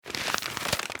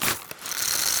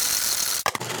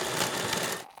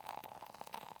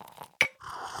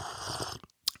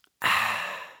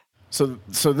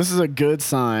So this is a good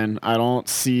sign. I don't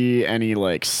see any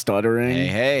like stuttering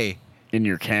Hey. in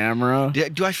your camera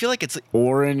Do I feel like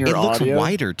or in your it looks audio.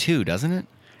 wider too, doesn't it?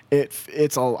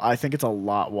 I think it's a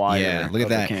lot wider. Yeah, look at of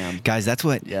the that. cam. Guys, that's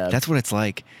what it's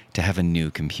like to have a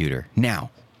new computer. Now,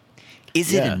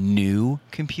 is it a new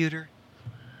computer?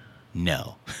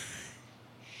 No.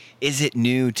 Is it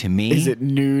new to me? Is it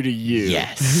new to you?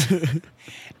 Yes.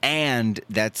 And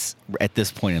that's at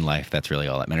this point in life, that's really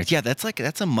all that matters. Yeah,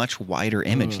 that's a much wider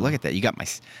image. Look at that. You got my.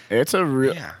 It's a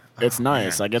real. Yeah. It's Oh,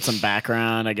 nice. man. I get some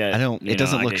background. I get. It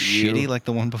doesn't look shitty like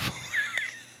the one before.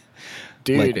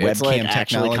 Dude, like it's webcam like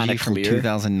actually kind technology of from clear.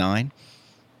 2009.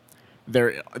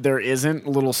 There isn't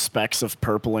little specks of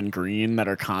purple and green that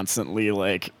are constantly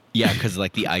like. Yeah, because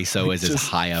like the ISO is as Just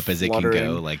high up as it can fluttering.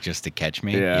 go, like just to catch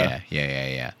me. Yeah.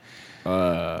 Yeah.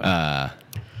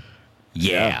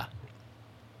 Yeah.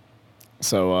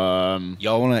 So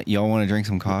Y'all wanna drink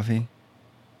some coffee?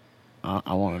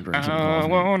 I want to drink some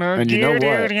coffee. And you know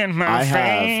what? I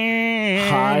have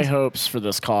high hopes for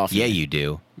this coffee. Yeah, you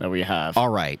do. That we have. All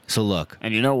right. So look,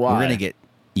 And you know why? we're gonna get.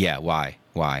 Yeah. Why?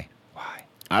 I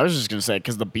was just gonna say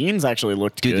because the beans actually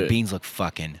looked Dude, good. the beans look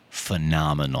fucking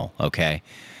phenomenal. Okay.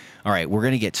 All right, we're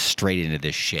gonna get straight into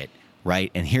this shit,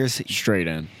 right? And here's straight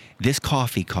in. this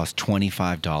coffee costs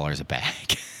 $25 a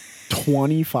bag.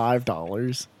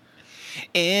 $25.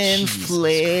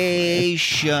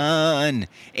 Inflation.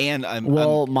 And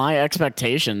Well, my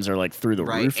expectations are like through the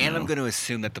right, roof. and now. I'm going to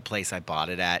assume that the place I bought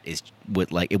it at is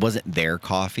with like it wasn't their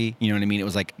coffee. You know what I mean? It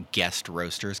was like guest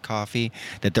roasters coffee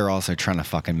that they're also trying to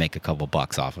fucking make a couple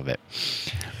bucks off of it.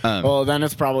 Well, then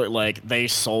it's probably like they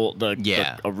sold the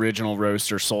Yeah. original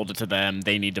roaster, sold it to them.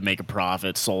 They need to make a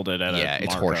profit, sold it at Yeah, a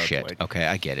it's markup, horseshit. like- Okay,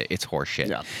 I get it. It's horseshit.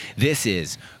 Yeah. This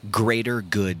is Greater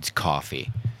Goods coffee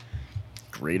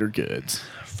Greater Goods.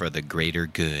 for the greater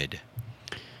good.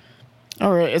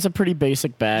 All right, it's a pretty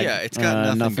basic bag. Yeah, it's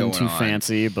got nothing going too on.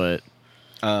 fancy, but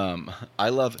I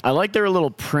love. I like their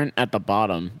little print at the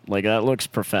bottom. Like that looks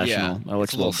professional. Yeah, that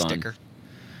looks it's a little well done. sticker.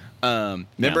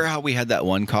 Remember how we had that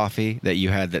one coffee that you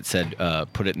had that said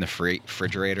put it in the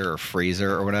refrigerator or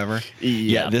freezer or whatever?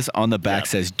 Yeah. This on the back Yep.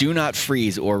 says do not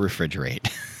freeze or refrigerate.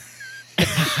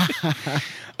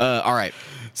 All right.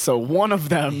 So one of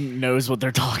them knows what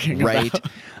they're talking Right.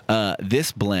 about.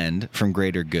 This blend from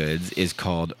Greater Goods is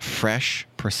called Fresh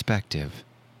Perspective.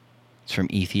 It's from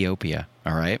Ethiopia.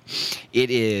 All right.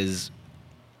 It is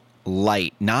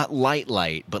light, not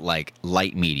light, but like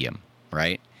light medium.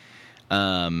 Right.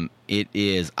 It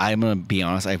is. I'm gonna be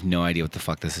honest. I have no idea what the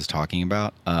fuck this is talking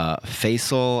about.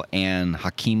 Faisal and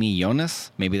Hakimi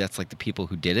Yonas. Maybe that's like the people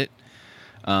who did it.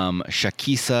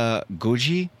 Shakisa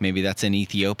Goji. Maybe that's in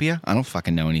Ethiopia. I don't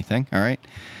fucking know anything. All right.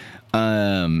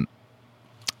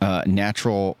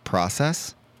 Natural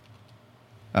process.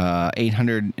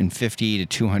 850 to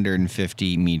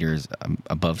 250 meters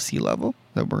above sea level.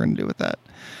 That we're gonna do with that.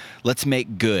 Let's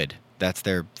make good. That's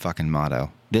their fucking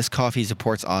motto. This coffee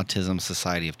supports Autism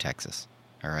Society of Texas.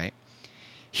 All right.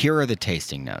 Here are the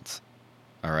tasting notes.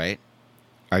 All right.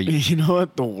 Are you? You know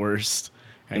what the worst?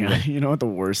 Hang on. You know what the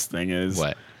worst thing is?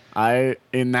 What? I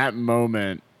in that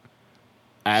moment,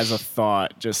 as a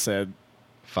thought, just said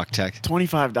Fuck Tex.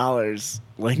 $25.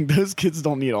 Like those kids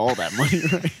don't need all that money,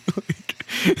 right? Like,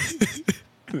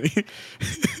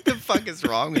 The fuck is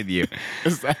wrong with you?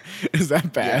 is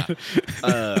that bad?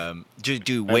 Dude,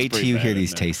 That's wait till pretty you bad, hear these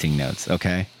isn't it? tasting notes,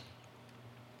 okay?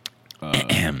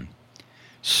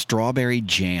 Strawberry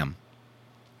jam,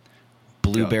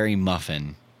 blueberry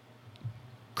muffin,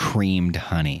 creamed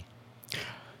honey.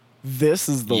 This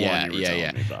is the Yeah, one you were yeah, telling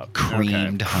yeah. me about.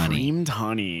 Creamed honey. Creamed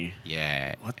honey.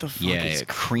 Yeah. What the fuck Yeah, is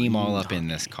cream all creamed up in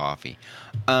this honey? coffee.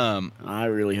 I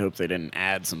really hope they didn't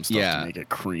add some stuff Yeah. to make it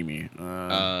creamy.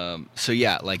 So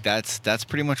yeah, like that's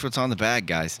pretty much what's on the bag,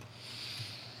 guys.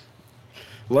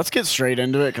 Let's get straight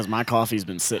into it because my coffee's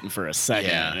been sitting for a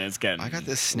second Yeah. and it's getting. I got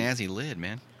this snazzy lid,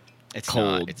 man. It's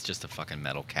Cold. not. It's just a fucking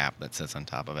metal cap that sits on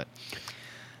top of it.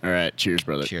 All right, cheers,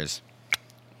 brother. Cheers.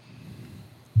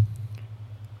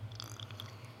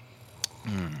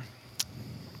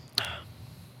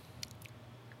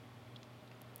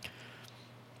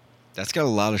 That's got a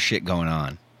lot of shit going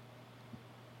on.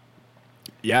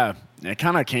 Yeah, it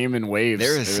kind of came in waves.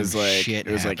 There is it was some like shit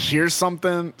it was like happening. here's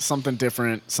something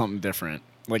different.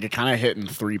 Like it kind of hit in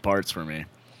 3 parts for me.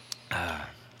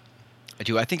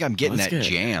 Dude, I think I'm getting That's that good.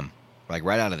 jam, like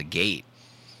right out of the gate.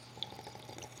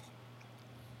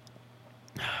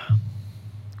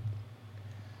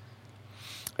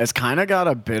 It's kind of got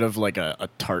a bit of like a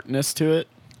tartness to it,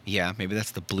 Yeah, maybe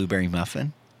that's the blueberry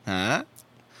muffin. Huh?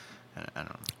 I don't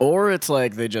know. or it's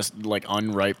like they just like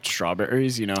unripe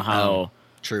strawberries. You know how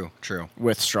True.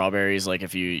 With strawberries, like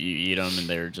if you eat them and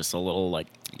they're just a little like...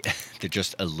 They're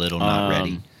just a little not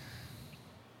ready.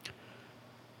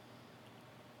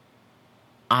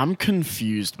 I'm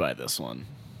confused by this one.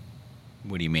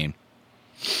 What do you mean?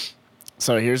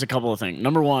 So here's a couple of things.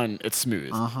 Number one, it's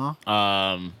smooth.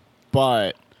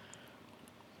 But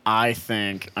I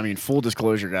think, full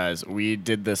disclosure, guys, we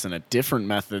did this in a different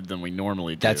method than we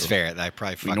normally do. That's fair. I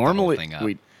probably fucked the whole thing up.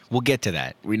 We'll get to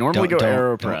that. We normally go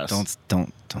AeroPress.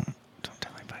 Don't tell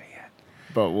anybody yet.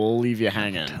 But we'll leave you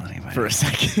hanging for a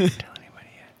second. Don't tell anybody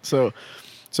yet.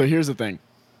 So here's the thing.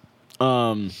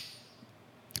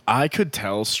 I could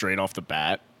tell straight off the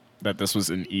bat that this was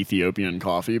an Ethiopian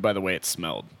coffee by the way it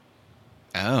smelled.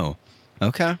 Oh,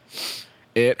 okay.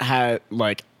 It had,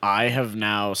 like, I have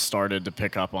now started to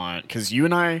pick up on it because you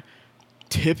and I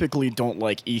typically don't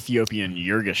like Ethiopian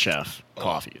Yirgacheffe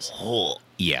coffees.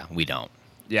 Yeah, we don't.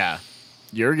 Yeah.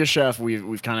 Yirgacheffe,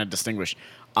 we've kind of distinguished.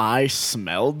 I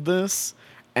smelled this,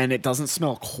 and it doesn't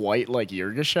smell quite like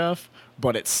Yirgacheffe,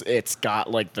 but it's got,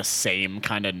 like, the same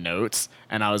kind of notes,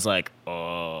 and I was like,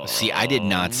 oh. See, I did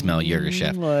not smell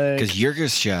Yirgacheffe because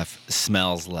Yirgacheffe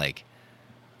smells like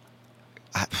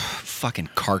fucking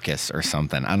carcass or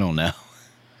something. I don't know.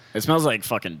 It smells like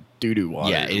fucking doo-doo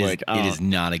water. Yeah, it is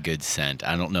not a good scent.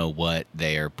 I don't know what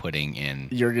they are putting in.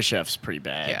 Yirgacheffe's pretty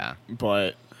bad. Yeah.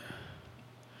 But,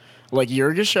 like,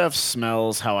 Yirgacheffe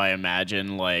smells how I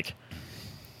imagine, like,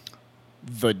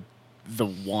 the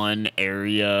one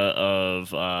area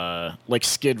of, like,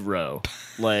 Skid Row.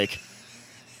 Like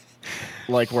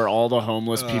where all the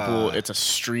homeless people, it's a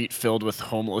street filled with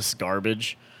homeless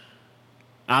garbage.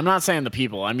 I'm not saying the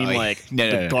people. I mean,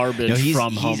 the garbage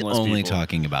from homeless people. He's only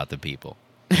talking about the people.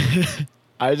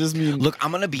 I just mean... Look,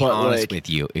 I'm going to be honest with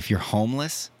you. If you're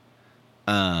homeless,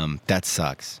 that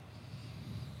sucks.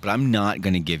 But I'm not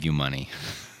going to give you money.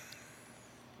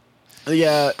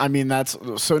 Yeah, I mean, that's...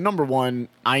 So, number one,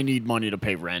 I need money to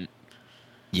pay rent.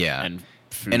 Yeah. And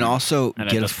food. And also, and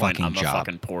get a fucking I'm job. A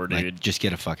fucking poor dude. Like, just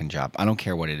get a fucking job. I don't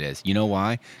care what it is. You know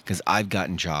why? Because I've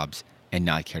gotten jobs and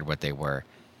not cared what they were.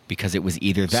 Because it was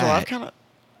either that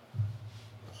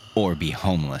or be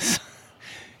homeless.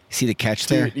 See the catch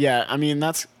there? Yeah, I mean,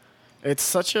 it's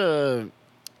such a,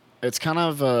 it's kind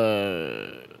of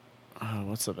a,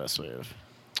 what's the best way of,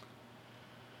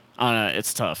 I don't know,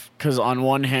 it's tough. Because on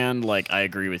one hand, like, I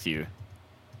agree with you.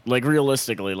 Like,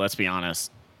 realistically, let's be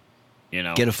honest, you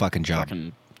know. Get a fucking job.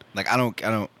 Like, I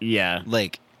don't. Yeah.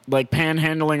 Like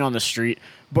panhandling on the street.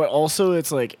 But also,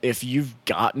 it's like, if you've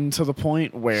gotten to the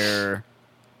point where,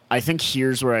 I think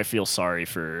here's where I feel sorry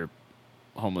for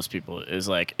homeless people is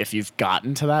like, if you've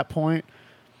gotten to that point,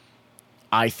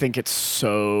 I think it's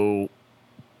so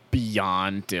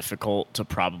beyond difficult to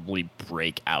probably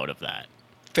break out of that.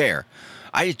 Fair.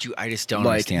 I just don't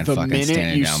understand fucking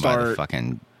standing down by the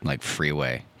fucking like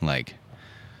freeway. Like,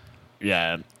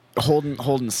 yeah,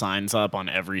 holding signs up on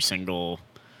every single,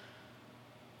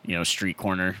 street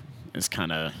corner is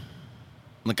kind of.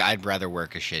 Look, I'd rather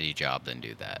work a shitty job than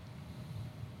do that.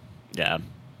 Yeah.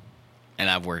 And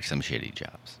I've worked some shitty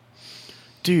jobs.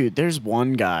 Dude, there's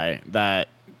one guy that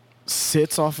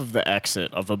sits off of the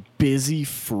exit of a busy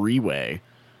freeway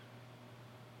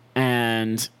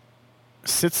and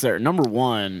sits there. Number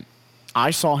one,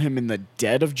 I saw him in the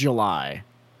dead of July.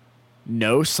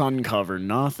 No sun cover,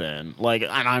 nothing. Like, and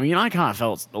I mean, I kind of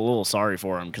felt a little sorry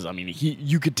for him because, I mean,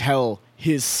 you could tell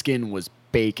his skin was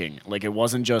baking. Like, it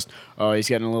wasn't just, oh, he's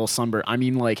getting a little sunburn. I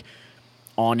mean, like,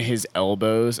 on his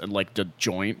elbows and like the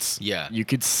joints, you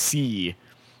could see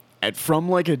from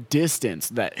like a distance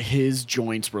that his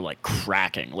joints were like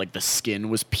cracking, like the skin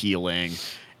was peeling.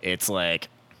 It's like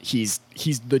he's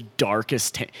the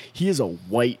darkest. He is a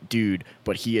white dude,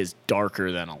 but he is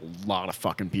darker than a lot of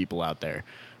fucking people out there.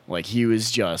 Like, he was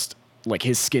just like,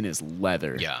 his skin is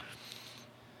leather. Yeah.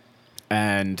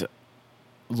 And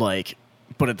like,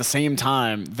 but at the same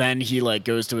time, then he like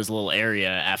goes to his little area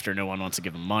after no one wants to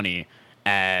give him money.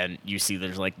 And you see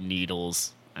there's, like,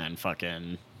 needles and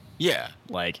fucking... Yeah.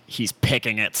 Like, he's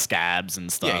picking at scabs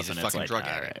and stuff. Yeah, he's a fucking drug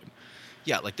addict.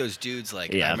 Yeah, like, those dudes,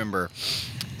 like, I remember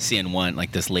seeing one,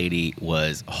 like, this lady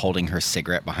was holding her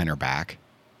cigarette behind her back.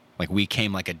 Like, we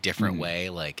came, like, a different way.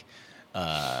 Like,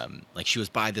 she was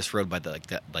by this road by the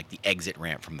exit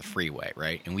ramp from the freeway,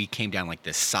 right? And we came down, like,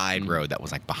 this side road that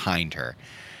was, like, behind her.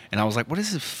 And I was like, what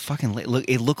is this fucking... Look,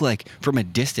 it looked like, from a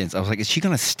distance, I was like, is she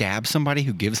going to stab somebody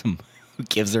who gives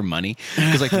her money?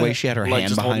 Because, like, the way she had her like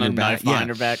hand behind her back. Behind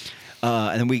her back.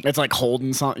 And then it's like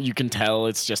holding something. You can tell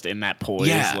it's just in that poise.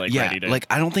 Ready to... Like,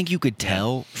 I don't think you could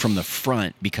tell from the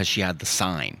front because she had the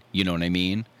sign. You know what I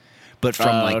mean? But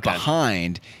from,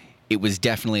 behind, it was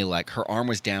definitely like her arm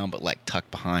was down, but like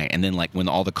tucked behind. And then like when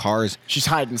all the cars, She's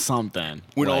hiding something.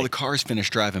 when all Like, the cars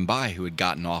finished driving by, who had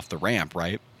gotten off the ramp,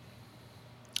 right?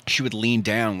 She would lean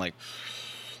down like,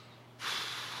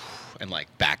 and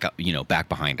like back up, back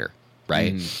behind her,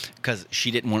 right? Because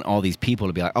she didn't want all these people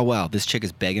to be like, oh wow, this chick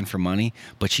is begging for money,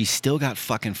 but she still got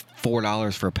fucking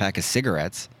 $4 for a pack of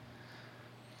cigarettes.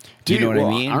 Do dude, you know what well,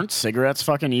 I mean? Aren't cigarettes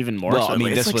fucking even more? Well, I mean,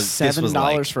 it's this like was this was $7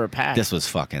 like, for a pack. This was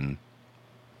fucking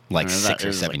like I mean, that 6 or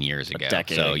is, 7 like, years a ago.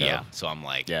 decade So ago. yeah, so I'm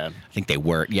like, Yeah. I think they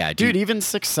were, yeah, Dude, even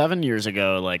 6-7 years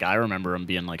ago, like I remember them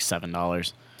being like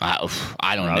 $7. I don't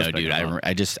I was know, dude. picking them up.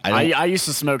 I don't. I used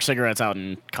to smoke cigarettes out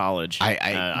in college.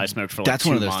 I smoked for like that's 2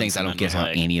 one of those months things I and don't then get how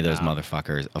was like, any of those nah.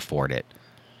 motherfuckers afford it.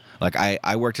 Like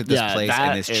I worked at this Yeah, place that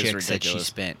and this is chick said she ridiculous.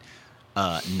 spent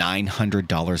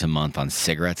 $900 a month on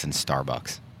cigarettes and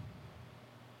Starbucks.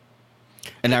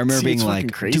 And I remember See, being it's fucking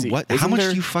like, crazy. dude, what? How Isn't much there-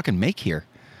 do you fucking make here?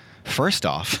 First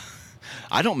off,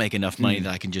 I don't make enough money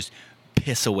that I can just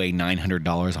piss away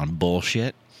 $900 on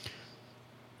bullshit.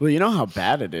 Well, you know how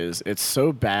bad it is. It's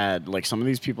so bad. Like some of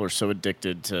these people are so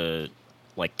addicted to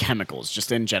like chemicals,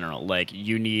 just in general. Like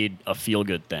you need a feel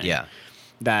good thing. Yeah.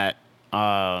 That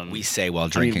We say while I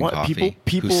mean, drinking what coffee,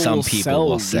 people who some will people sell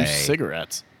will loose say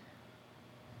cigarettes.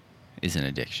 is an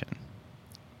addiction.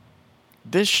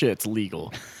 This shit's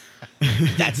legal.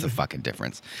 That's the fucking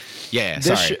difference. Yeah, This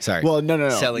sorry, sorry. Well, no.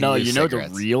 Selling No, loose you know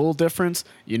cigarettes. the real difference?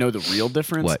 You know the real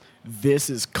difference? What?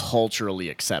 This is culturally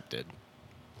accepted.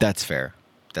 That's fair.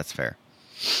 That's fair.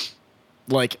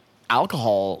 Like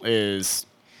alcohol is,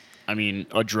 I mean,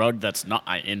 a drug that's not,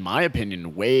 in my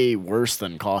opinion, way worse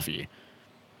than coffee.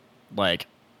 Like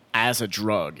as a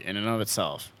drug in and of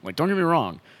itself. Like don't get me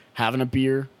wrong, having a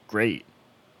beer, great.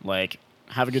 Like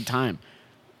have a good time.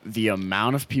 The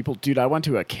amount of people, dude, I went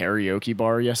to a karaoke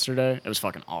bar yesterday. It was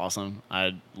fucking awesome.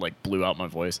 I like blew out my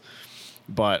voice.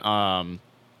 But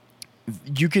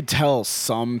you could tell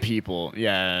some people,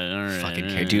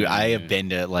 Fucking dude, I have been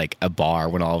to like a bar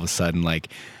when all of a sudden like,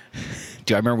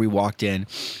 do I remember we walked in,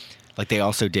 like they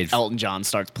also did. Elton John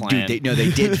starts playing. Dude, they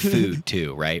did food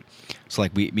too, right? So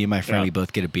like me and my friend, Yeah. we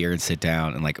both get a beer and sit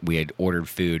down, and like we had ordered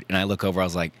food, and I look over, I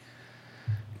was like,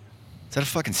 "Is that a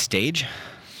fucking stage?"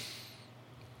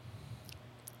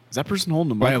 Is that person holding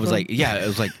the Right? microphone? I was like, "Yeah." It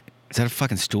was like, "Is that a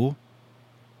fucking stool?"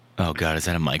 Oh god, is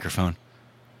that a microphone?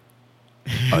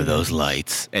 Are those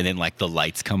lights? And then like the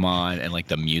lights come on and like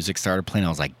the music started playing. I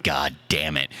was like, God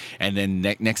damn it. And then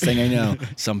next thing I know,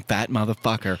 some fat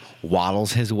motherfucker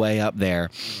waddles his way up there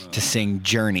to sing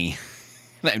Journey.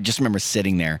 And I just remember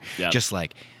sitting there Yep. just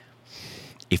like,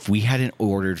 if we hadn't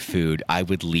ordered food, I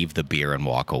would leave the beer and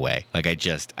walk away. Like I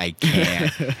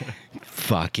can't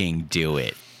fucking do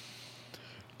it.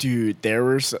 Dude, there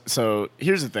were so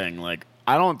here's the thing, like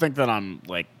I don't think that I'm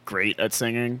like great at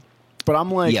singing, but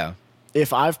I'm like Yeah.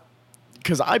 if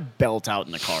because I belt out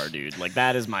in the car, dude. Like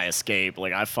that is my escape.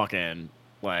 Like I fucking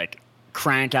like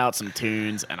crank out some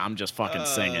tunes and I'm just fucking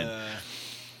singing.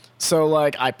 So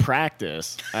like I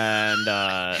practice and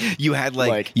You had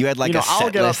like you a know, set I'll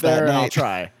get up list there that and I'll night?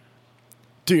 try.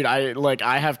 Dude,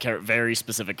 I have very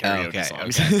specific karaoke Okay,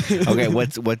 songs. okay. Okay,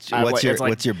 what's it's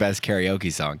like- your best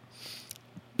karaoke song?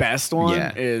 Best one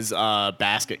Yeah. is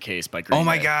Basket Case by Green Oh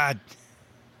my Day. god.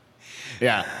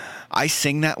 Yeah. I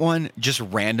sing that one just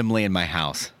randomly in my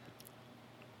house.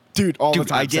 Dude, all the Dude,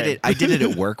 time. I did same. it. I did it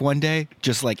at work one day,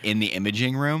 just like in the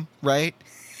imaging room, right?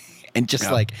 And just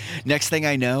Yeah. like next thing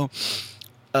I know,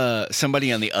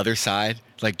 somebody on the other side,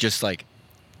 like just like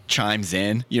chimes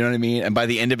in. You know what I mean? And by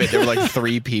the end of it, there were like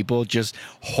 3 people just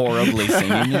horribly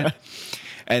singing it.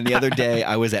 And the other day,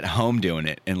 I was at home doing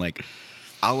it, and like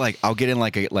I'll get in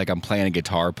like I'm playing a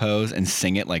guitar pose and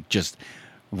sing it like just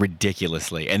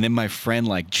ridiculously, and then my friend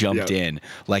like jumped Yep. in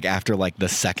like after like the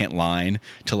second line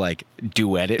to like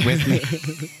duet it with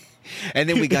me. And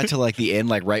then we got to like the end,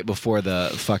 like right before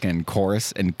the fucking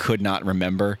chorus, and could not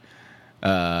remember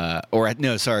no,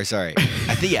 sorry.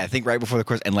 I think right before the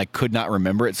chorus, and like could not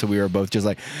remember it, so we were both just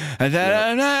like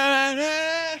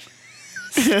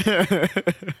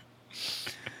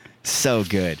so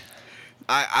good.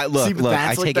 I look, See, but I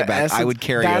that's, like, take the it back. I essence- would that's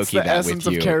karaoke the that essence with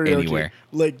of you karaoke. anywhere.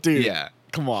 Like, dude, Yeah.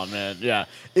 come on, man. Yeah,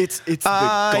 it's the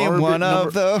I am garbage one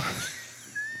of the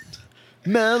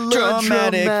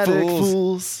melodramatic fools.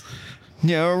 fools.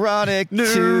 neurotic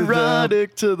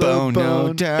Neurotic to the bone, no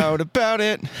bone. doubt about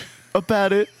it.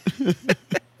 About it.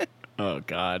 Oh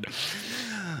God.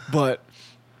 But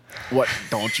what?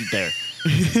 Don't you dare.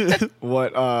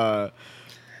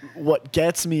 What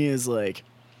gets me is like,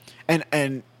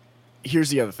 and here's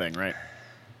the other thing, right?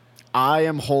 I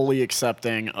am wholly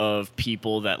accepting of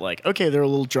people that like, okay, they're a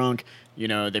little drunk, you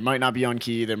know, they might not be on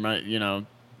key, they might, you know,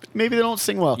 maybe they don't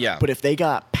sing well. Yeah. But if they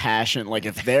got passion, like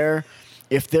if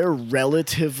they're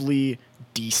relatively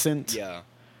decent, Yeah.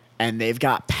 and they've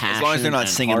got passion, As long as they're not and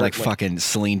singing heart, like fucking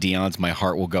Celine Dion's "My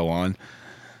Heart Will Go On."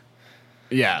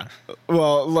 Yeah.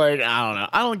 Well, like, I don't know.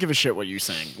 I don't give a shit what you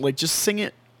sing. Like, just sing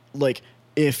it. Like,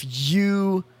 if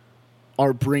you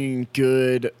are bringing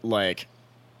good, like,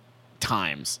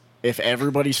 times, if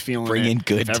everybody's feeling Bringing it,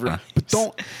 good if times.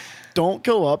 But don't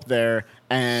go up there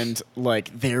and,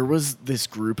 like, there was this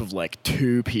group of, like,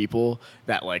 2 people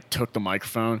that, like, took the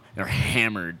microphone. They're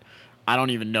hammered. I don't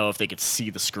even know if they could see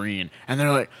the screen. And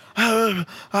they're like,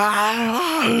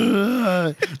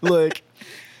 like,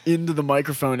 into the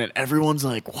microphone, and everyone's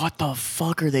like, what the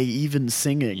fuck are they even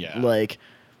singing? Yeah. Like,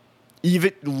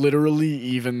 even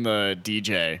the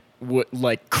DJ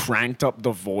like cranked up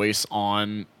the voice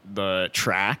on the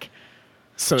track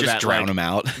so Just that drown like, them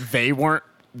out. they weren't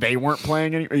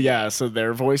playing any, yeah, so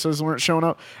their voices weren't showing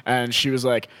up, and she was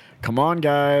like, come on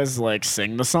guys, like,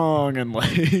 sing the song, and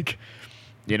like,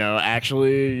 you know,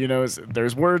 actually, you know,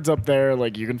 there's words up there,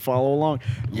 like, you can follow along.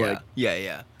 Like,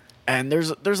 Yeah. and there's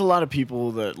a lot of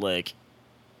people that, like,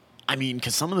 I mean,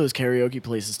 because some of those karaoke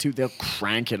places too, they'll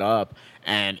crank it up,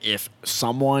 and if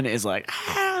someone is like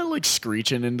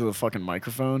screeching into the fucking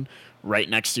microphone right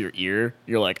next to your ear,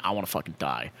 you're like, I want to fucking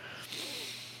die.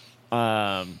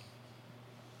 But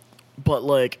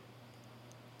like,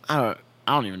 I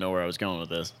don't even know where I was going with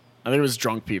this. I think it was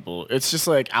drunk people. It's just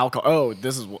like alcohol. Oh,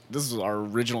 this is our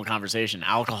original conversation.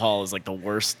 Alcohol is like the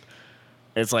worst.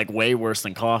 It's like way worse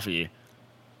than coffee.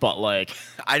 But like,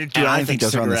 I don't think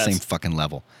those are on the same fucking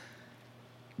level.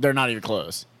 They're not even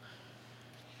close.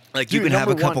 Like, you Dude, can have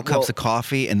a number couple one, cups of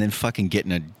coffee and then fucking get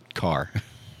in a car.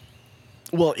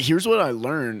 Well, here's what I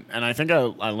learned, and I think I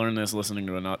learned this listening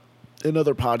to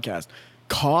another podcast.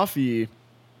 Coffee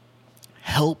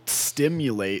helped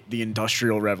stimulate the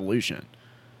Industrial Revolution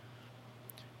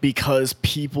because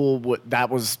that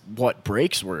was what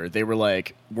breaks were. They were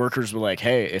like, workers were like,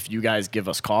 hey, if you guys give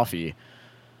us coffee,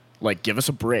 like, give us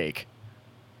a break,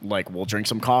 like, we'll drink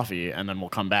some coffee and then we'll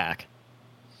come back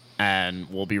and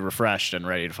we'll be refreshed and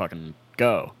ready to fucking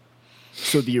go.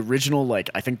 So the original, like,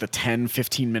 I think the 10,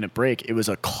 15-minute break, it was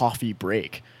a coffee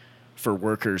break for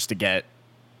workers to get,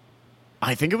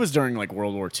 I think it was during, like,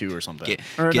 World War II or something.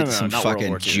 Get some not fucking World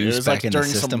War II. juice It was, back like, in the during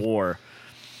system. some war.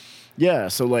 Yeah,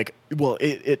 so, like, well,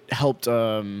 it helped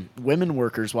women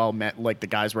workers while like the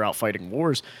guys were out fighting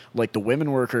wars. Like, the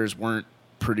women workers weren't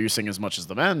producing as much as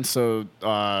the men, so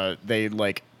they,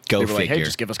 like, Go they were like, hey, figure.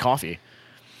 just give us coffee.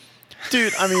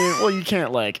 Dude, I mean, well, you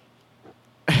can't, like,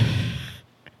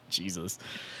 Jesus.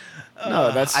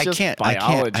 No, that's just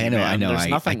biology. I know. Man. There's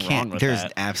nothing I can't. wrong with There's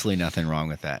that. absolutely nothing wrong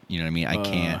with that. You know what I mean? I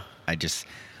can't. I just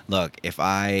look. If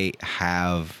I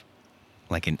have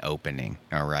like an opening,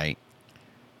 all right,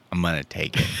 I'm gonna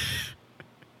take it.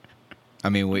 I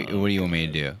mean, what do you want me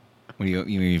to do? What do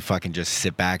you mean fucking just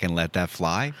sit back and let that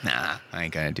fly? Nah, I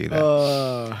ain't gonna do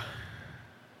that.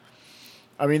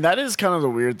 I mean, that is kind of the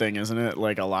weird thing, isn't it?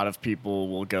 Like, a lot of people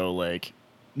will go like,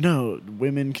 no,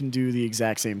 women can do the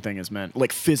exact same thing as men.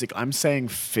 Like, physically. I'm saying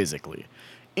physically.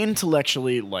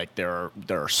 Intellectually, like, there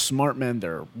are smart men,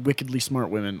 there are wickedly smart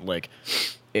women. Like,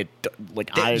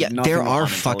 There are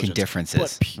fucking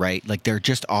differences, right? Like, there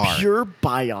just are. Pure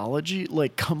biology,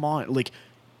 like, come on. Like,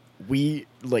 we,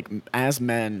 like, as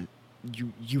men,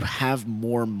 you have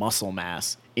more muscle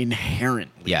mass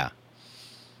inherently. Yeah.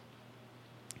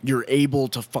 You're able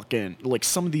to fucking, like,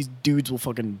 some of these dudes will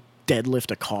fucking deadlift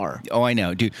a car. Oh, I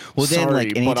know, dude. Well, then, Sorry,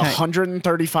 like, anytime, but a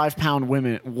 135-pound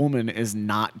woman is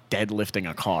not deadlifting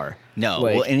a car. No,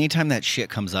 like, well, anytime that shit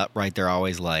comes up, right, they're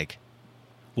always like,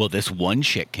 well, this one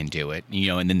chick can do it, you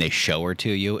know, and then they show her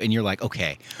to you, and you're like,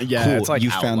 okay, yeah, cool, it's like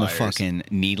you found the outliers. fucking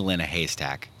needle in a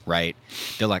haystack, right?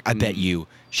 They're like, I bet you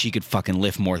she could fucking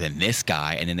lift more than this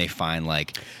guy, and then they find,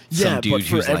 like, some dude but for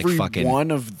who's like every fucking... one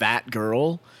of that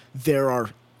girl, there are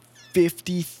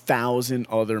 50,000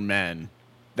 other men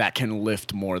that can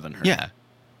lift more than her. Yeah.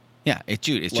 Yeah,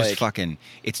 dude, it's just Like- fucking,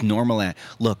 it's normal.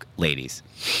 Look, ladies.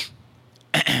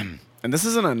 And this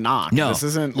isn't a knock. No, This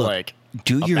isn't, look, like,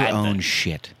 do a your bad own thing.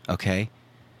 shit, okay?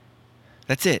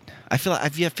 That's it. I feel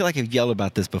like I've yelled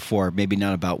about this before, maybe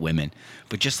not about women,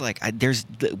 but just like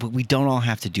we don't all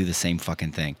have to do the same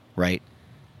fucking thing, right?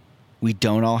 We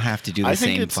don't all have to do the I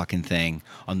think same it's- fucking thing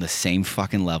on the same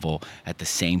fucking level at the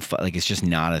same like it's just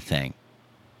not a thing.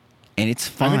 And it's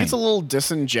fine. I think it's a little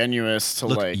disingenuous to,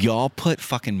 Look, like, y'all put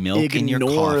fucking milk in your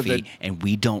ignore coffee, the- and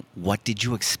we don't. What did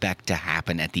you expect to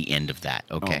happen at the end of that?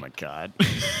 Okay. oh my God.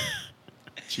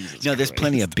 Jesus No, there's Christ.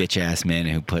 plenty of bitch ass men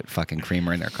who put fucking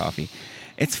creamer in their coffee.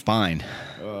 It's fine.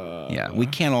 Yeah, we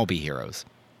can't all be heroes.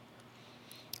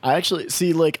 I actually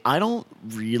see, like, I don't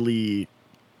really,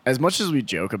 as much as we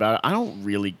joke about it, I don't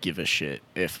really give a shit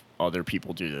if other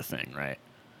people do the thing, right?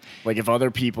 Like, if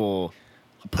other people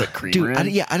put creamer Dude,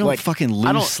 in. I don't like, fucking lose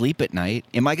I don't- sleep at night.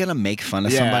 Am I gonna make fun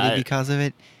of Yeah, somebody because of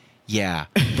it? Yeah,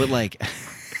 but like,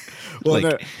 Well, like,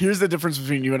 no, here's the difference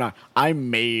between you and I. I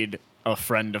made a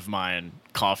friend of mine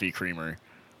coffee creamer,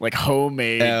 like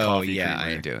homemade coffee creamer. I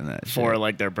ain't doing that for shit.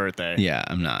 like their birthday. Yeah,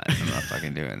 I'm not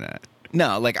fucking doing that.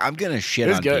 No, like I'm gonna shit It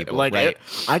was on good. people, Like right?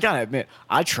 I gotta admit,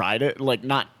 I tried it. Like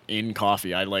not in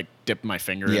coffee. I like dipped my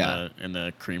finger Yeah. in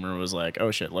the creamer. Was like, oh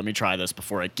shit, let me try this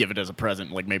before I give it as a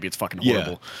present. Like maybe it's fucking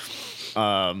Yeah.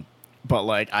 horrible. But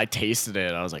like I tasted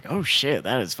it. I was like, oh shit,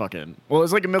 that is fucking. Well, it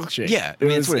was like a milkshake. Yeah, I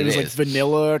mean, that's what it was is. like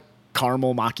vanilla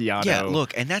caramel macchiato. Yeah,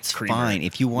 look, and that's creamer. fine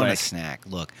if you want a Like- snack.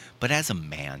 Look, but as a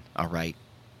man, all right.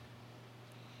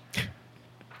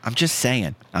 I'm just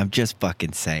saying. I'm just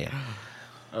fucking saying.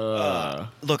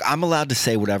 Look, I'm allowed to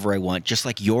say whatever I want, just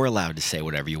like you're allowed to say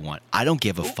whatever you want. I don't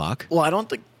give a fuck. Well, I don't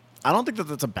think that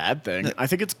that's a bad thing. I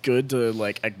think it's good to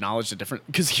like acknowledge the difference.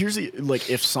 Because here's the like,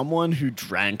 if someone who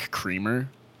drank creamer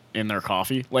in their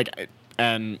coffee, like,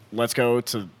 and let's go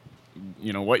to,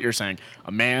 what you're saying.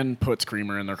 A man puts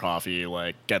creamer in their coffee,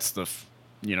 like gets the,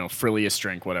 frilliest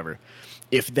drink, whatever.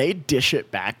 If they dish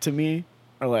it back to me,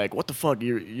 or like, what the fuck,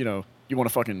 you want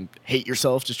to fucking hate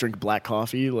yourself, just drink black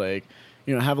coffee, like.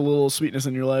 Have a little sweetness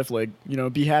in your life, like,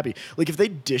 be happy. Like, if they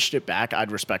dished it back,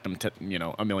 I'd respect them,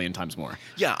 a million times more.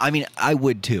 Yeah, I mean, I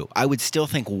would too. I would still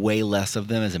think way less of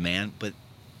them as a man, but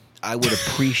I would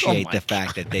appreciate my the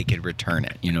fact that they could return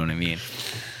it. You know what I mean?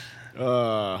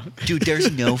 Uh, Dude,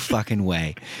 there's no fucking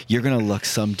way you're gonna look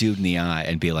some dude in the eye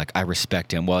and be like, I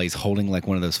respect him, while he's holding like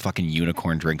one of those fucking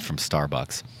unicorn drinks from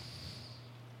Starbucks.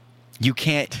 You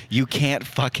can't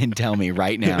fucking tell me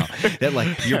right now that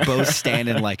like you're both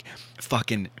standing like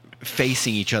fucking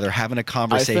facing each other having a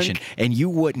conversation and you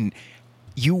wouldn't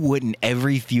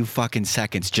every few fucking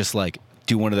seconds just like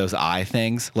do one of those eye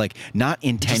things, like not just a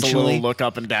intentionally little look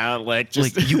up and down, like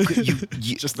just like you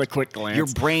just the quick glance. your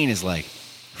brain is like,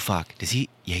 fuck, does he?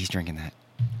 Yeah, he's drinking that.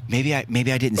 Maybe I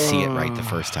didn't see it right the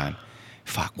first time.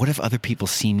 Fuck, what if other people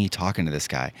see me talking to this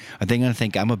guy? Are they gonna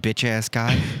think I'm a bitch ass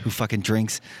guy who fucking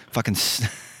drinks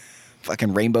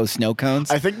fucking rainbow snow cones?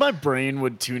 I think my brain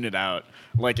would tune it out.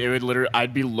 Like it would literally,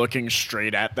 I'd be looking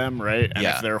straight at them, right? And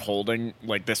Yeah. if they're holding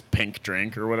like this pink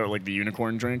drink or whatever, like the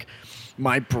unicorn drink,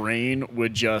 my brain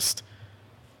would just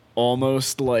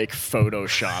almost like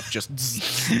Photoshop,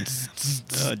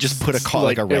 Just put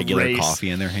like a regular erase. coffee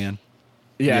in their hand.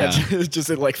 Yeah, Yeah. it's just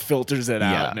it like filters it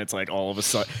out, Yeah. and it's like all of a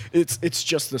sudden it's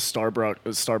just the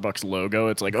Starbucks logo.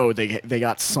 It's like, oh, they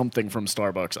got something from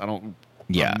Starbucks.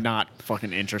 Yeah. I'm not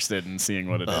fucking interested in seeing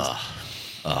what it is.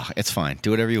 Ugh, it's fine.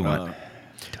 Do whatever you want.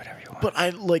 Do whatever you want. But I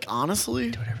like honestly,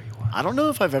 whatever you want. I don't know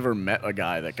if I've ever met a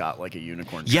guy that got like a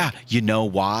unicorn. Yeah, you know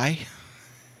why?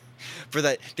 For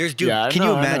that, there's dude. Yeah, I can know,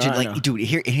 you I know, imagine, I like, know. dude?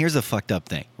 Here's a fucked up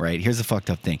thing, right? Here's a fucked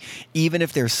up thing. Even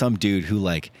if there's some dude who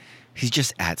like, he's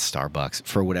just at Starbucks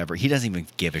for whatever. He doesn't even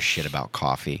give a shit about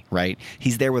coffee, right?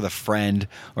 He's there with a friend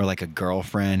or like a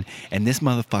girlfriend, and this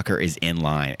motherfucker is in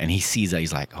line, and he sees that.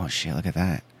 He's like, oh shit, look at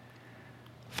that,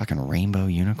 fucking rainbow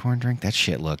unicorn drink. That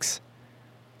shit looks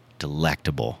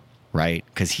delectable, right?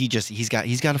 Because he's got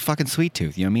a fucking sweet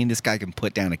tooth. You know what I mean? This guy can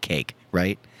put down a cake,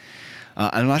 right?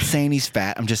 I'm not saying he's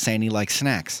fat. I'm just saying he likes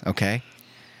snacks. Okay.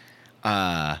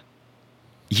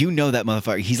 You know that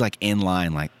motherfucker. He's like in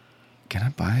line, like, can I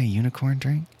buy a unicorn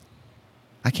drink?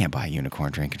 I can't buy a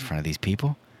unicorn drink in front of these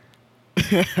people.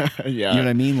 yeah. You know what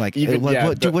I mean? Like, Even- what, yeah,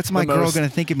 what, dude, the- what's my the girl most- gonna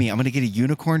think of me? I'm gonna get a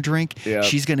unicorn drink. Yeah.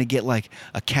 She's gonna get like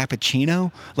a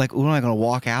cappuccino. Like, when am I gonna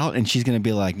walk out and she's gonna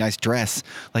be like, nice dress?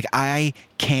 Like, I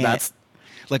can't. That's-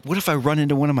 like, what if I run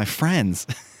into one of my friends?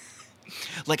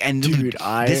 Like, and Dude,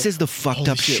 this is the fucked holy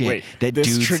up shit Wait, that this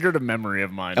dudes. triggered a memory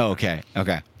of mine. Oh, okay.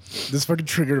 This fucking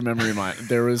triggered a memory of mine.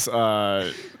 There was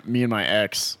me and my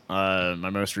ex, my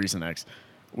most recent ex.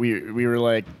 We were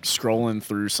like scrolling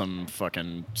through some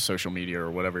fucking social media or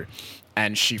whatever,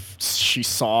 and she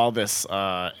saw this.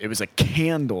 It was a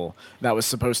candle that was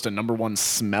supposed to, number one,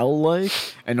 smell like,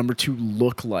 and number two,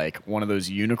 look like one of those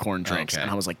unicorn drinks. Okay.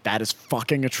 And I was like, that is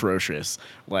fucking atrocious.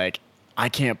 Like, I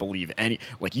can't believe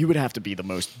like you would have to be the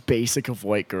most basic of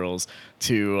white girls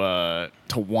to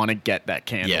want to get that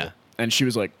candle. Yeah. And she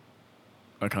was like,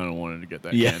 I kind of wanted to get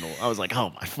that Yeah. candle. I was like,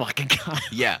 oh my fucking god.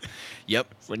 Yeah. Yep.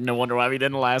 It's like, no wonder why we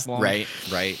didn't last long. Right.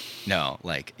 No,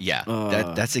 like, yeah,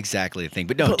 that's exactly the thing.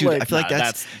 But no, But, dude, like, I feel like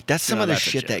nah, that's some no, of the that's a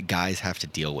shit joke. that guys have to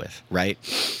deal with, right?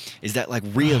 Is that like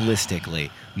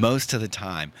realistically, most of the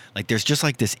time, like there's just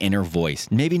like this inner voice.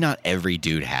 Maybe not every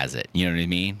dude has it. You know what I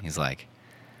mean? He's like,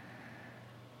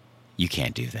 You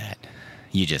can't do that.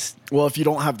 You just Well, if you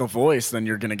don't have the voice, then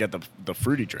you're gonna get the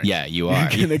fruity drink. yeah, you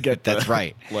are. You're gonna get that's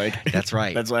right. Like That's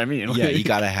right. That's what I mean. Yeah, Like, you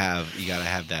gotta have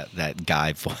that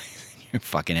guy voice in your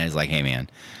fucking head. Is like, hey man,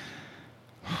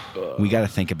 we gotta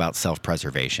think about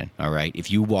self-preservation. All right, if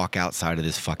you walk outside of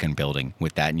this fucking building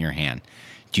with that in your hand,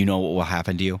 do you know what will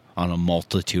happen to you on a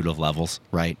multitude of levels?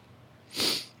 Right.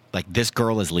 Like, this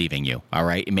girl is leaving you. All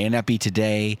right, it may not be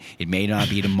today, it may not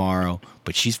be tomorrow,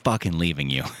 but she's fucking leaving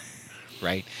you.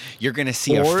 Right? You're gonna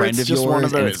see a Or friend it's of just one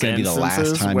yours, of and those it's gonna be the last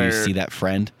instances time you where- see that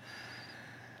friend.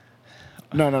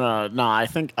 No. I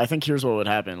think here's what would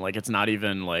happen. Like, it's not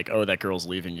even like, oh, that girl's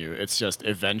leaving you. It's just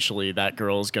eventually that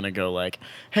girl's gonna go like,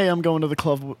 hey, I'm going to the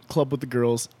club with the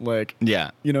girls. Like,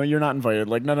 Yeah. you're not invited.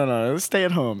 Like, no, stay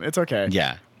at home. It's okay.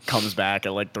 Yeah. Comes back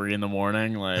at like 3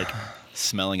 a.m. Like,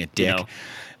 Smelling a dick. know.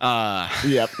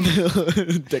 Yep.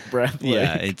 Dick breath.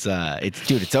 Yeah, Like,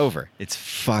 it's over. It's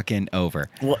fucking over.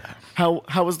 what?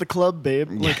 How was the club, babe?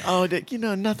 Like, oh,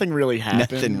 nothing really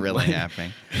happened. Nothing really Like,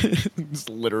 happening. It's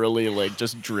literally like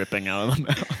just dripping out of the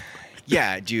mouth.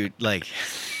 Yeah, dude, like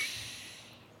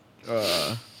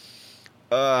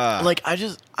Like,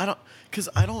 because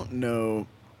I don't know.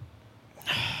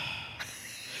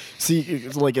 See,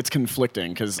 it's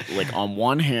conflicting because, like, on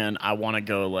one hand, I want to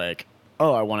go like,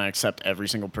 oh, I want to accept every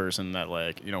single person that,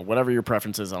 like, whatever your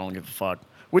preference is, I don't give a fuck.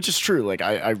 Which is true. Like,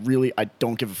 I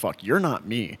don't give a fuck. You're not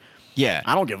me. yeah.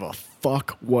 I don't give a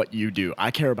fuck what you do. I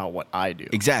care about what I do.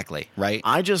 Exactly, right?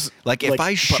 I just Like, if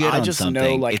I shit but I on just know,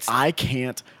 something, like, it's- I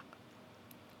can't.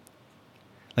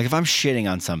 Like, if I'm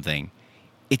shitting on something,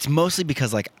 it's mostly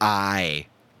because, like, I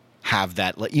have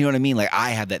that, like, you know what I mean? Like,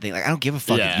 I have that thing. Like, I don't give a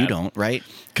fuck if Yeah. you don't, right?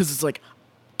 Because it's like,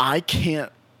 I can't,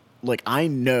 like, I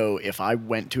know if I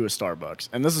went to a Starbucks,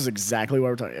 and this is exactly what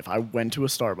we're talking. If I went to a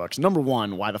Starbucks, number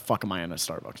one, why the fuck am I in a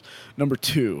Starbucks? Number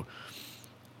two,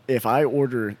 if I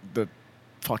order the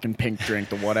fucking pink drink,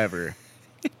 the whatever,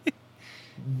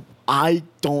 I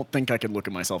don't think I could look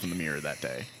at myself in the mirror that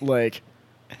day. Like,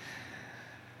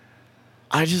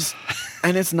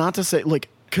 and it's not to say, like,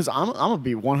 because I'm going to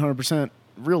be 100%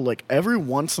 real. Like, every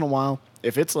once in a while,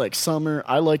 if it's like summer,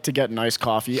 I like to get nice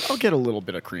coffee. I'll get a little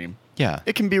bit of cream. Yeah.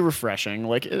 It can be refreshing.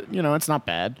 Like, it's not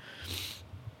bad.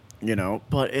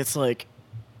 But it's like,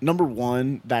 number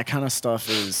one, that kind of stuff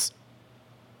is,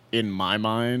 in my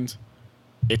mind,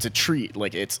 it's a treat.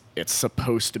 Like, it's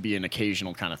supposed to be an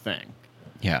occasional kind of thing.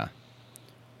 Yeah.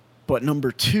 But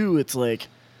number two, it's like,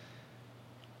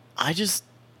 I just,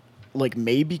 like,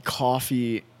 maybe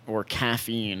coffee or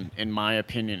caffeine, in my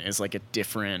opinion, is like it's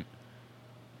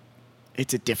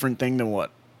a different thing than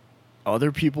what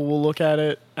other people will look at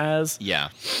it as. Yeah.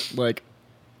 Like,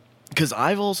 because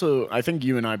I think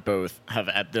you and I both have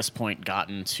at this point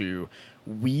gotten to,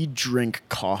 we drink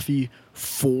coffee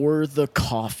for the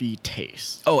coffee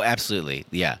taste. Oh, absolutely.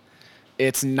 Yeah.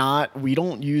 It's not, we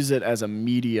don't use it as a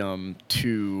medium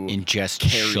to Ingest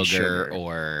carry sugar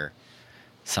or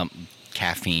some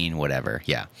caffeine, whatever.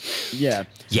 Yeah. Yeah.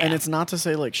 Yeah. And it's not to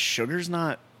say, like, sugar's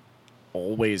not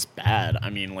always bad.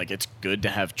 I mean, like, it's good to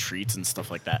have treats and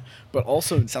stuff like that. But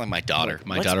also, Sound like my daughter. Like,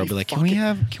 My let's daughter will be be like,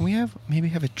 fucking- can we maybe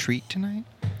have a treat tonight?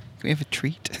 Can we have a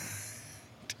treat?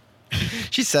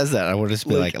 She says that. I would just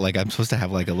be like I'm supposed to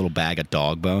have like a little bag of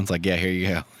dog bones. Like, yeah, here you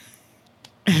go.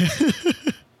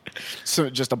 so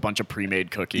just a bunch of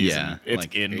pre-made cookies. Yeah, And it's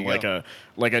like, here in you like go.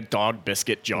 a dog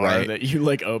biscuit jar Right. that you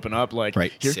like open up. Like,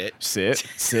 Right. here, Sit.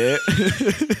 sit.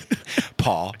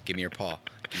 Paw. Give me your paw.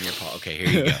 Give me your paw. Okay,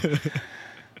 here you go.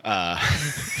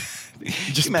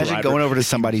 Just imagine bribe her. going over to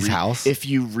somebody's house. If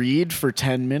you read for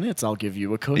 10 minutes, I'll give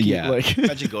you a cookie. Yeah. Like,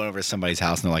 Imagine going over to somebody's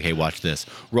house and they're like, hey, watch this.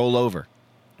 Roll over.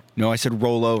 No, I said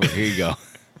roll over. Here you go.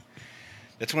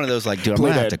 That's one of those, like, dude, I'm Play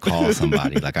going to have to dead. call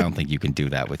somebody. Like, I don't think you can do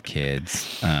that with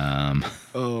kids.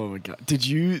 oh my god! Did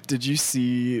you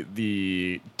see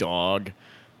the dog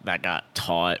that got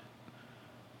taught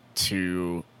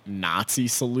to Nazi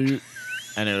salute?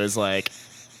 And it was like,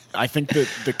 I think that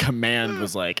the command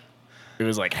was like, it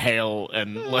was like hail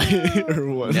and like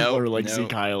or what, No, or like no.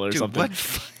 Sieg Heil or Dude, something.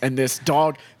 what? And this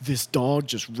dog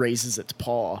just raises its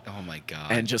paw Oh, my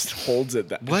God. and just holds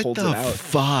it. What holds the it out.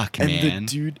 fuck, And man?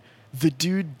 the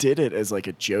dude did it as like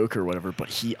a joke or whatever, but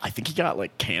I think he got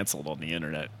like canceled on the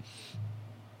internet.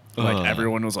 Like, Ugh.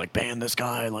 everyone was like, ban this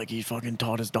guy, like, he fucking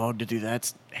taught his dog to do that.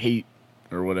 It's hate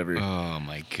or whatever. Oh,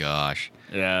 my gosh.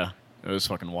 Yeah, it was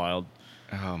fucking wild.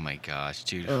 Oh, my gosh,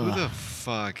 dude. Ugh. Who the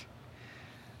fuck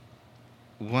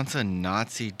wants a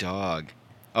Nazi dog?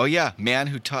 Oh, yeah. Man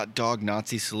who taught dog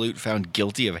Nazi salute found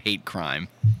guilty of hate crime.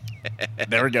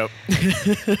 There we go.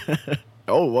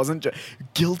 Oh, it wasn't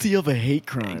guilty of a hate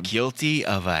crime. Guilty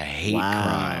of a hate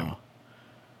crime.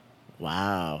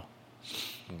 Wow.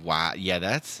 Wow. Yeah,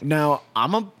 that's Now,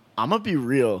 I'm a be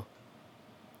real.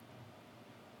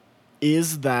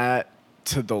 Is that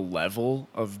to the level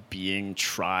of being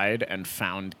tried and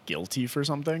found guilty for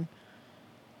something?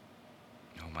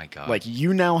 oh my god. Like,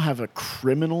 you now have a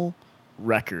criminal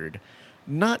record.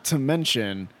 Not to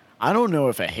mention, I don't know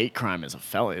if a hate crime is a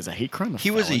felony. Is a hate crime a he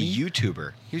felony? was a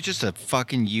YouTuber. He was just a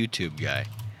fucking YouTube guy.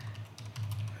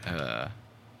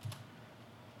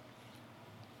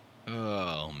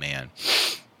 Oh man.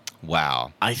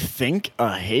 Wow. I think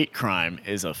a hate crime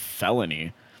is a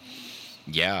felony.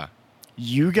 Yeah.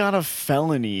 You got a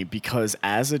felony because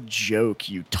as a joke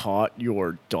you taught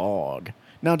your dog.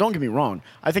 Now, don't get me wrong.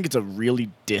 I think it's a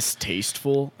really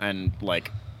distasteful and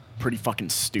like pretty fucking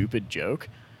stupid joke.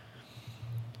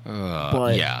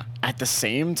 But yeah. at the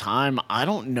same time, I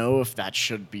don't know if that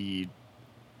should be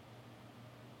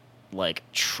like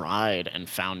tried and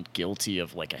found guilty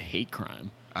of like a hate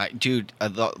crime. Dude,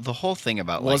 the whole thing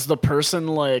about Was the person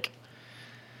like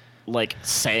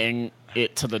saying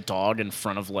it to the dog in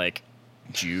front of like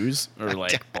Jews or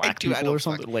like black people or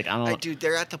something? Like, I don't know. Dude,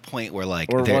 they're at the point where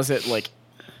like, or was it like?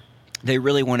 They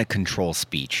really want to control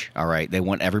speech. All right, they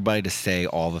want everybody to say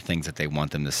all the things that they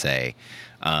want them to say,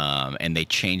 and they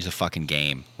change the fucking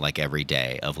game like every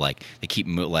day. Of like they keep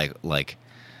like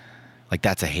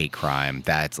that's a hate crime.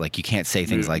 That's like you can't say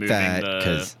things like that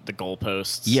because the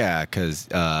goalposts. Yeah, because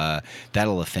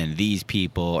that'll offend these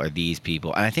people or these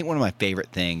people. And I think one of my favorite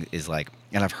things is like,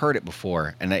 and I've heard it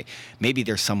before, and maybe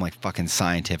there's some like fucking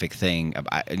scientific thing,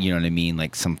 you know what I mean?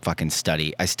 Like some fucking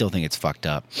study. I still think it's fucked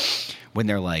up. When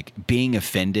they're like being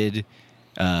offended,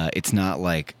 it's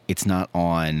not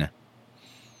on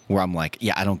where I'm like,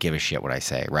 yeah, I don't give a shit what I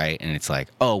say, right? And it's like,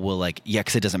 oh, well, like, yeah,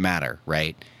 because it doesn't matter,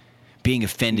 right? Being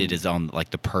offended is on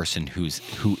like the person who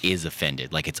is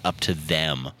offended. Like it's up to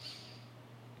them.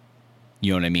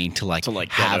 You know what I mean? To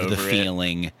have the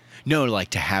feeling. No, like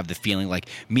to have the feeling, like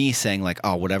me saying like,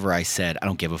 oh, whatever I said, I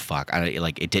don't give a fuck.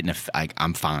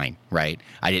 I'm fine, right?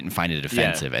 I didn't find it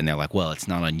offensive. Yeah. And they're like, well, it's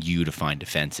not on you to find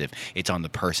offensive. It's on the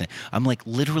person. I'm like,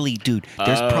 literally, dude,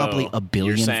 there's probably a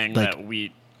billion. You're saying like, that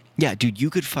we... Yeah, dude,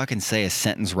 you could fucking say a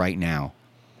sentence right now.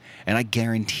 And I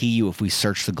guarantee you, if we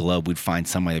search the globe, we'd find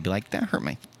somebody that'd be like, that hurt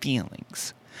my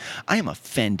feelings. I am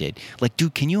offended. Like,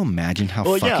 dude, can you imagine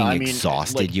how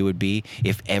exhausted you would be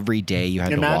if every day you had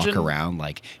to walk around,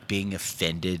 like, being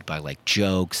offended by, like,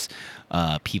 jokes,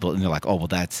 people, and they're like, oh, well,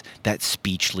 that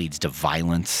speech leads to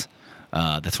violence.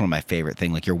 That's one of my favorite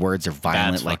things. Like, your words are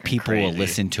violent. Like, people will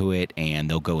listen to it and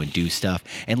they'll go and do stuff.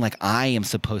 And, like, I am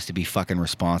supposed to be fucking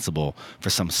responsible for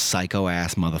some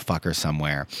psycho-ass motherfucker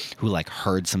somewhere who, like,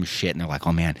 heard some shit and they're like,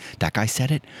 oh, man, that guy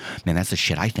said it? Man, that's the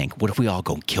shit I think. What if we all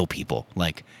go and kill people?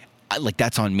 Like,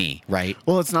 that's on me, right?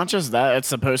 Well, it's not just that. It's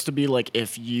supposed to be, like,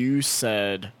 if you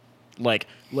said, like,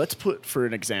 let's put, for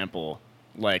an example,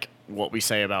 like, what we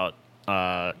say about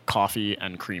coffee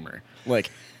and creamer. Like...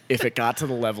 If it got to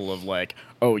the level of like,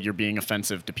 oh, you're being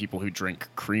offensive to people who drink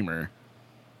creamer,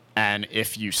 and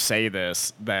if you say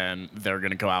this, then they're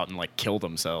going to go out and like kill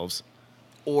themselves.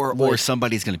 Or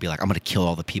somebody's going to be like, I'm going to kill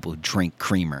all the people who drink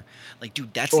creamer. Like,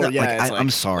 dude, that's not like, I'm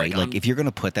sorry. Like, if you're going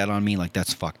to put that on me, like,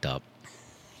 that's fucked up.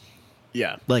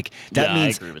 Yeah. Like, that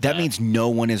means no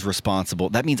one is responsible.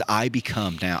 That means I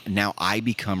become now I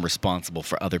become responsible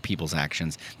for other people's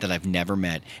actions that I've never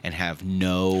met and have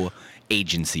no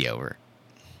agency over.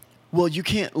 Well, you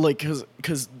can't, like,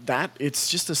 because that, it's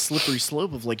just a slippery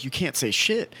slope of, like, you can't say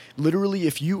shit. Literally,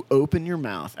 if you open your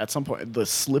mouth, at some point, the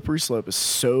slippery slope is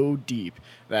so deep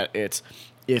that it's,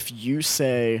 if you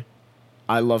say,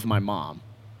 I love my mom,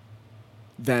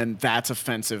 then that's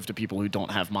offensive to people who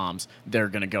don't have moms. They're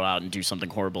going to go out and do something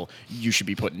horrible. You should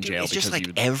be put in jail because like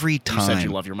every time you said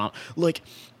you love your mom. Like...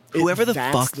 Whoever the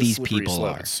fuck these people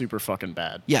are. It's super fucking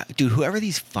bad. Yeah, dude, whoever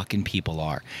these fucking people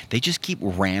are, they just keep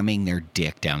ramming their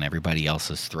dick down everybody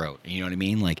else's throat. You know what I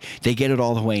mean? Like, they get it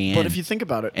all the way in. But if you think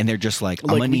about it... And they're just like, I'm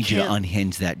going to need you to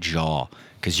unhinge that jaw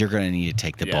because you're going to need to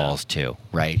take the balls too,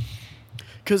 right?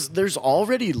 Because there's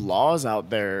already laws out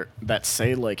there that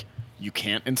say, like, you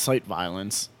can't incite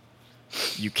violence.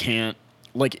 You can't...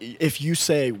 Like, if you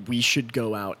say, we should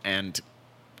go out and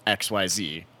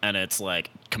XYZ, and it's,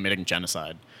 like, committing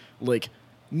genocide... Like,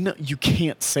 no, you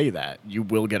can't say that. You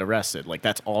will get arrested. Like,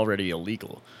 that's already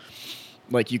illegal.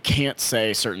 Like, you can't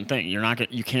say certain things.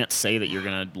 You can't say that you're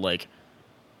gonna, like,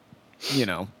 you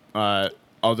know,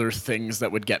 other things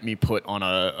that would get me put on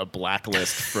a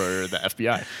blacklist for the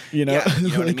FBI. You know, yeah, you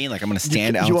know what I mean? Like, I'm gonna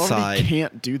stand outside. You already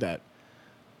can't do that.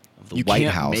 The White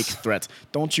House. Make threats.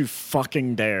 Don't you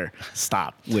fucking dare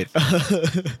stop with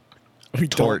we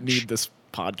don't need this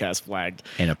podcast flagged.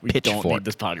 And a We don't pitchfork. need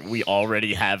this podcast. We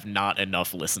already have not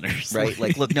enough listeners. Right?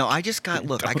 Like, look, no, I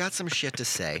got some shit to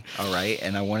say, all right?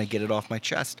 And I want to get it off my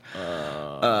chest. And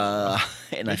I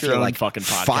Make your feel own like fucking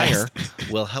podcast. fire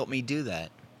will help me do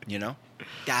that, you know?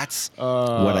 That's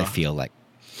what I feel like.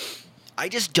 I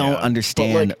just don't Yeah, but,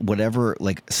 understand like- whatever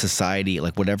like society,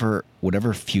 like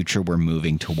whatever future we're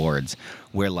moving towards,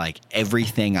 where like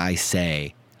everything I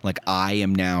say, like I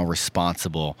am now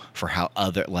responsible for how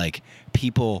other like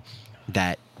people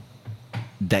that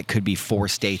could be 4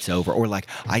 states over, or like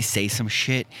I say some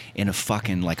shit in a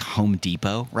fucking like Home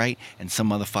Depot, right? And some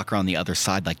motherfucker on the other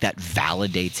side, like that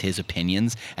validates his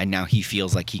opinions, and now he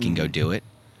feels like he can go do it.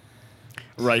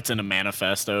 Writes in a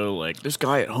manifesto like, this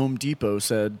guy at Home Depot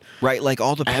said, Right, like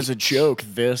all the as a joke,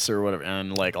 this or whatever,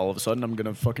 and like all of a sudden I'm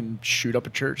gonna fucking shoot up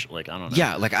a church. Like, I don't know.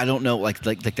 yeah, like I don't know, like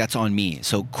that's on me.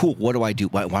 So cool. What do I do?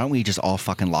 Why don't we just all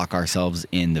fucking lock ourselves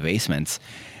in the basements,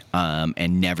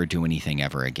 and never do anything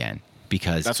ever again?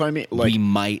 Because That's what I mean, like- we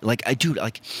might like dude,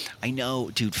 like I know,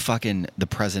 dude. Fucking the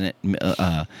president,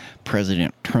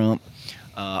 President Trump.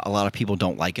 A lot of people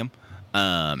don't like him.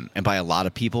 And by a lot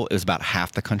of people, it was about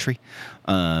half the country.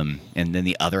 And then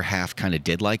the other half kind of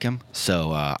did like him.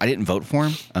 So I didn't vote for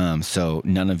him. So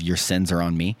none of your sins are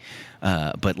on me.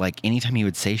 But like anytime he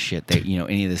would say shit that, you know,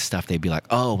 any of this stuff, they'd be like,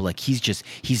 oh, like he's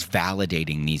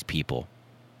validating these people.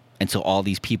 And so all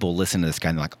these people listen to this guy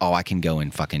and they're like, oh, I can go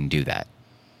and fucking do that.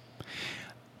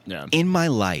 Yeah. In my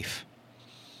life,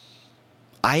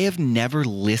 I have never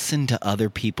listened to other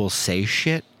people say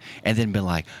shit and then been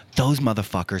like, those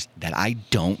motherfuckers that I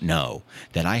don't know,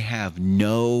 that I have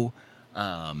no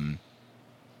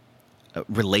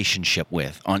relationship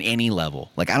with on any level.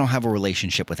 Like, I don't have a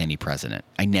relationship with any president.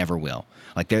 I never will.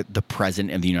 Like, they're the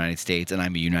president of the United States, and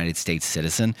I'm a United States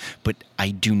citizen, but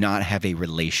I do not have a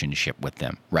relationship with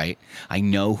them, right? I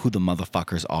know who the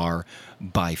motherfuckers are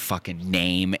by fucking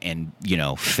name and, you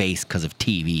know, face because of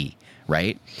TV,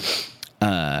 right?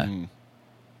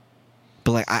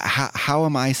 But like, how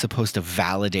am I supposed to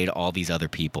validate all these other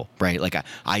people, right? Like,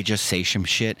 I just say some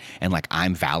shit and like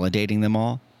I'm validating them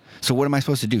all. So what am I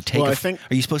supposed to do? Are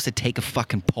you supposed to take a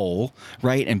fucking poll,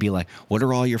 right, and be like, what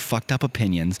are all your fucked up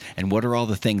opinions, and what are all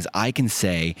the things I can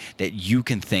say that you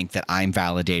can think that I'm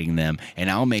validating them, and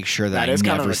I'll make sure that I is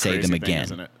kind of never a say crazy them thing, again.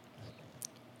 isn't it?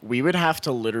 We would have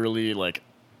to literally, like,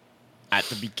 at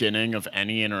the beginning of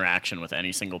any interaction with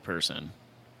any single person,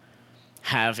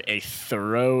 have a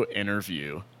thorough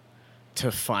interview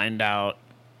to find out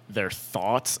their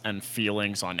thoughts and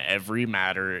feelings on every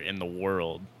matter in the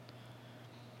world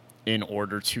in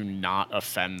order to not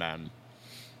offend them.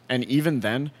 And even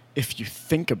then, if you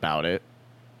think about it,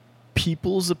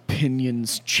 people's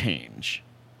opinions change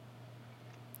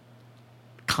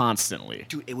constantly.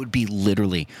 Dude, it would be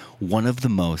literally one of the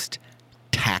most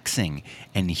taxing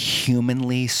and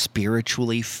humanly,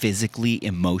 spiritually, physically,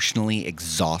 emotionally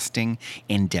exhausting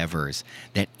endeavors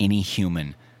that any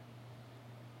human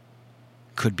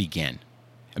could begin.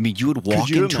 I mean, you would walk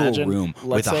you into imagine, a room with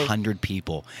let's say- 100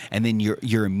 people, and then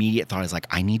your immediate thought is like,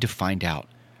 I need to find out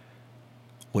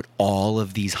what all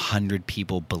of these 100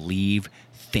 people believe,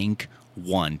 think,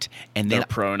 want, and Their then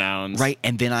pronouns. right,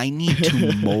 and then I need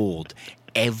to mold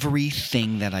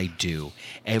everything that I do,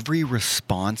 every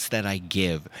response that I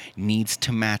give needs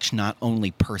to match not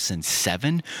only person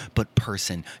 7, but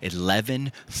person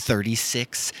 11,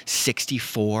 36,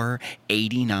 64,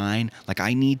 89. Like,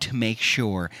 I need to make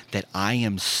sure that I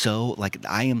am so, like,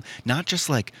 I am not just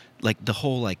like the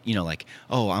whole, like, you know, like,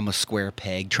 oh, I'm a square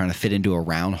peg trying to fit into a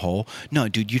round hole. No,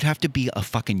 dude, you'd have to be a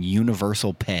fucking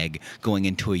universal peg going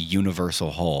into a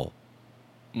universal hole.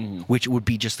 Which would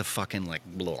be just a fucking like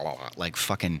blah, blah, blah, like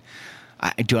fucking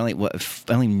I don't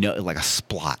even know, like a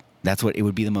splot. That's what it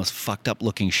would be, the most fucked up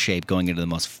looking shape going into the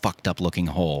most fucked up looking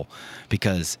hole,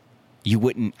 because you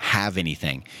wouldn't have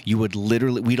anything. You would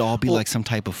literally, we'd all be like some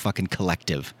type of fucking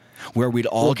collective where we'd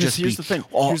all 'cause just here's be the thing.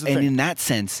 all, Here's the and thing. in that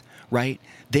sense, right?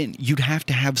 Then you'd have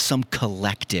to have some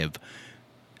collective,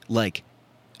 like,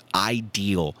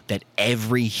 ideal that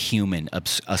every human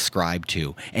ascribed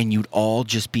to, and you'd all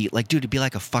just be like, dude, it'd be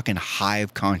like a fucking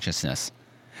hive consciousness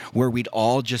where we'd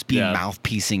all just be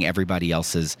mouthpiecing everybody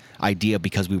else's idea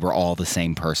because we were all the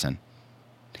same person.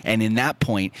 And in that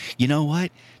point, you know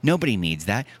what? Nobody needs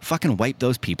that. Fucking wipe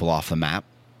those people off the map.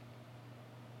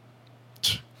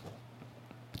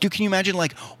 Dude, can you imagine,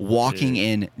 like, walking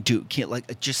in,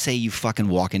 like, just say you fucking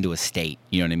walk into a state,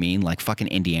 you know what I mean? Like, fucking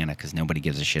Indiana, because nobody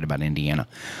gives a shit about Indiana.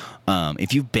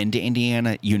 If you've been to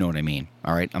Indiana, you know what I mean,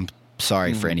 all right? I'm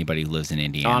sorry for anybody who lives in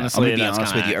Indiana. Honestly, I'm going to be that's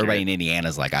honest with kinda you. Everybody accurate. in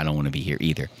Indiana's like, I don't want to be here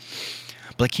either.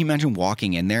 But like, can you imagine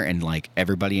walking in there and like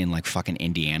everybody in like fucking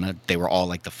Indiana, they were all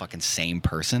like the fucking same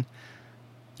person?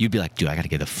 You'd be like, dude, I got to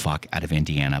get the fuck out of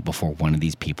Indiana before one of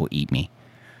these people eat me.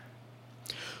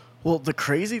 Well, the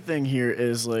crazy thing here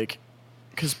is like,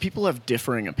 because people have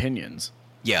differing opinions.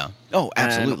 Yeah. Oh,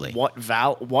 absolutely. And what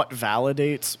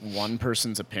validates one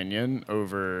person's opinion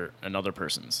over another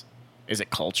person's? Is it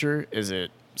culture? Is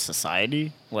it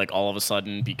society? Like all of a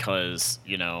sudden, because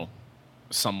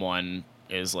someone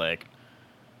is like,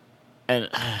 and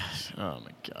oh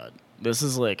my god, this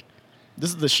is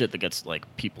the shit that gets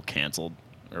like people canceled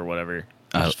or whatever.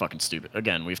 It's fucking stupid.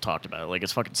 Again, we've talked about it. Like,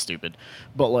 it's fucking stupid.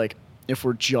 But like, if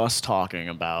we're just talking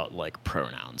about like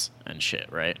pronouns and shit,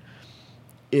 right?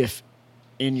 If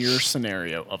in your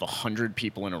scenario of 100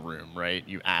 people in a room, right,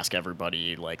 you ask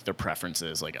everybody like their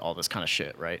preferences, like all this kind of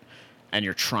shit, right? And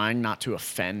you're trying not to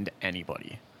offend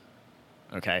anybody.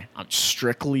 Okay? I'm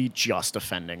strictly just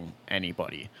offending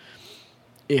anybody.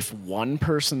 If one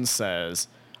person says,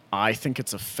 I think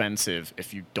it's offensive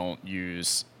if you don't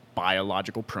use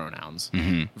biological pronouns,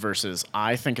 versus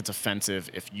I think it's offensive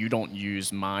if you don't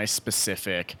use my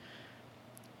specific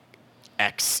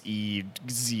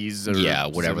XEZs or yeah,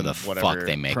 whatever the fuck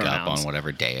they make pronouns. up on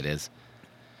whatever day it is.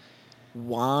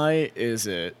 Why is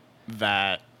it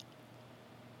that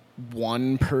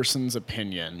one person's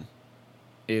opinion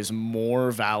is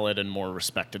more valid and more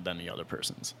respected than the other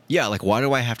person's? Yeah, like, why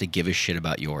do I have to give a shit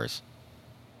about yours?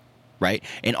 Right?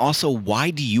 And also,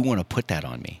 why do you want to put that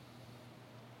on me?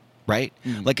 Right?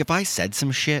 Like, if I said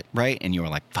some shit, right, and you were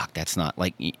like, fuck, that's not,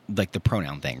 like the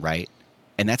pronoun thing, right?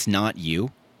 And that's not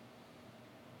you.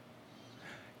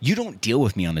 You don't deal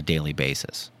with me on a daily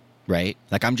basis, right?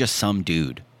 Like, I'm just some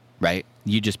dude, right?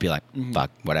 You just be like,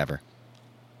 fuck, whatever.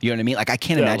 You know what I mean? Like, I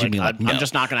can't imagine like, being like, I'm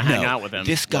just not going to hang out with him.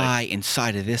 This guy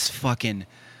inside of this fucking,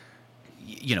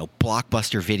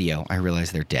 Blockbuster Video. I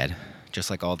realize they're dead, just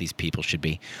like all these people should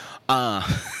be.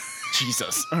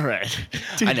 Jesus. All right.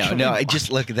 Dude, I know. No, I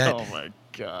just look at that. Oh, my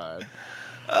God.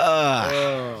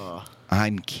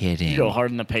 I'm kidding. You go hard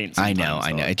in the paint sometimes.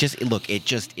 I know.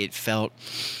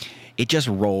 It just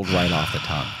rolled right off the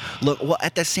tongue. Look, well,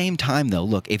 at the same time though,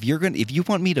 look, if you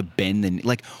want me to bend the,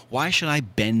 like, why should I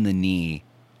bend the knee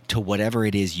to whatever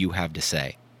it is you have to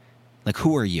say? Like,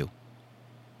 who are you?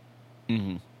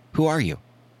 Who are you?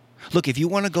 Look, if you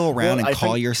want to go around and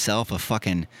call yourself a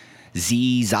fucking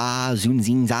zee-za,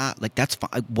 zoom-zing-za, like, that's fine,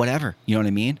 whatever. You know what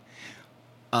I mean?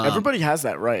 Everybody has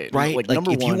that right. Right? Like,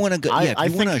 number if one, you want to go, if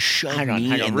you want to shove hang on,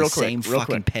 me in real the quick, same real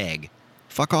fucking quick. peg,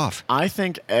 fuck off. I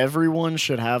think everyone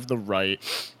should have the right,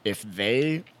 if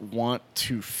they want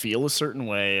to feel a certain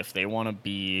way, if they want to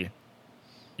be,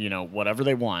 whatever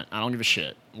they want. I don't give a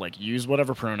shit. Like, use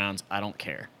whatever pronouns. I don't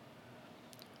care.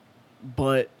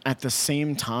 But at the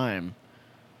same time,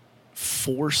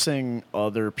 forcing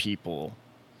other people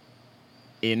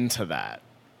into that,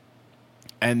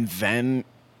 and then,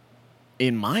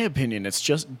 in my opinion, it's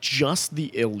just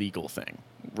the illegal thing,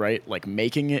 right? Like,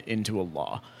 making it into a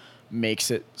law makes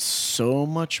it so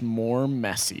much more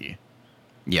messy,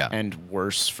 and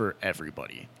worse for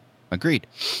everybody. Agreed.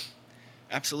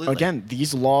 Absolutely. Again,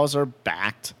 these laws are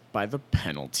backed by the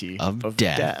penalty of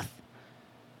death.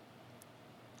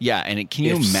 Yeah, and can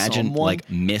you imagine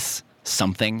miss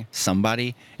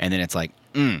somebody, and then it's like,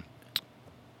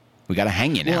 we gotta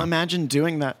hang you now. Well, imagine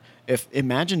doing that.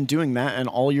 Imagine doing that, and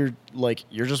all you're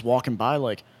just walking by,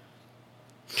 like,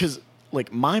 because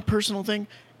like my personal thing,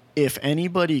 if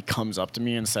anybody comes up to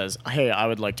me and says, "Hey, I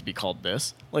would like to be called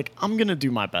this," like, I'm gonna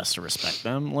do my best to respect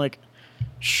them. Like,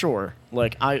 sure,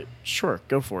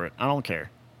 go for it. I don't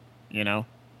care,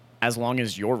 as long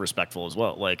as you're respectful as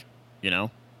well. Like,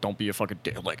 don't be a fucking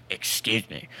dick. Like, excuse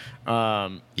me.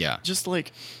 Just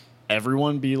like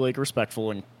everyone be like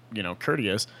respectful and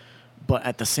courteous. But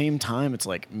at the same time, it's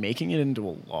like making it into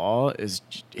a law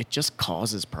it just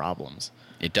causes problems.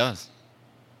 It does.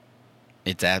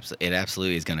 It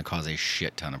absolutely is going to cause a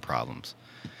shit ton of problems.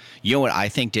 You know what I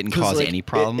think didn't cause any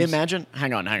problems? Imagine,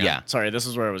 hang on. Yeah. Sorry, this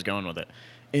is where I was going with it.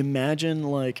 Imagine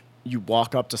like you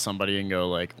walk up to somebody and go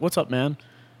like, "What's up, man?"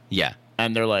 Yeah.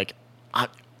 And they're like, I'm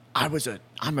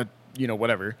a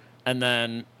whatever. And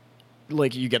then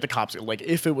like you get the cops, like,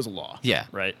 if it was a law. Yeah.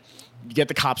 Right. You get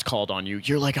the cops called on you.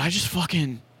 You're like, I just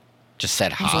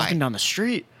said hi. I was walking down the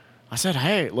street. I said,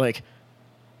 hey, like,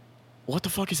 what the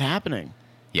fuck is happening?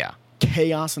 Yeah.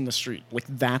 Chaos in the street. Like,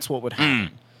 that's what would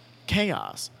happen.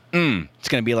 Chaos. It's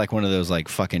going to be like one of those, like,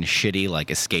 fucking shitty, like,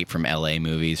 Escape from L.A.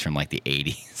 movies from, like, the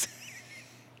 80s.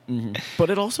 But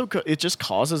it just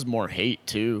causes more hate,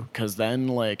 too, because then,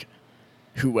 like,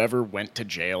 whoever went to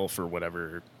jail for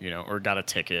whatever, or got a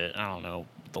ticket, I don't know,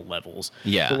 the levels.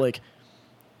 Yeah. But, like,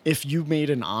 if you made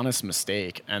an honest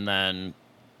mistake and then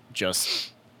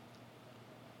just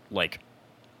like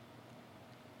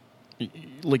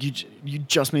you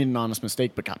just made an honest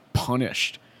mistake but got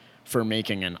punished for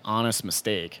making an honest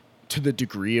mistake to the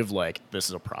degree of like this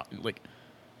is a problem, like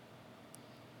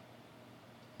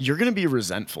you're gonna be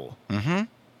resentful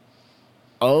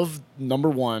of number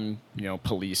one, you know,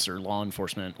 police or law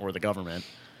enforcement or the government.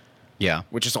 Yeah.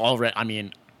 Which is already, I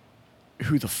mean,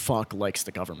 who the fuck likes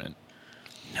the government?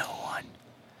 No one.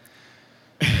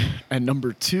 And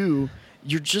number two,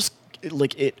 you're just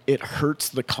like it hurts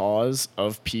the cause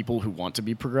of people who want to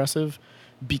be progressive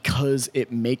because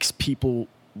it makes people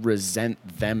resent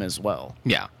them as well.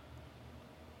 Yeah.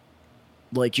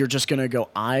 Like you're just going to go,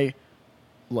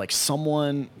 like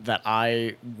someone that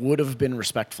I would have been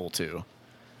respectful to.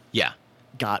 Yeah.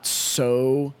 Got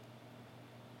so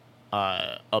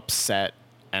upset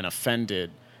and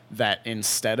offended that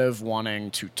instead of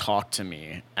wanting to talk to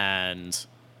me and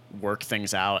work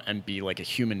things out and be like a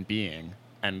human being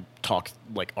and talk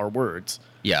like our words,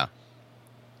 Yeah.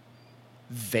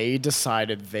 they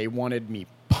decided they wanted me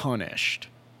punished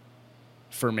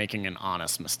for making an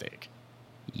honest mistake.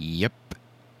 Yep.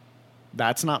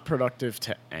 That's not productive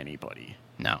to anybody.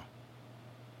 No.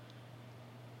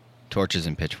 Torches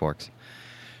and pitchforks.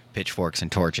 Pitchforks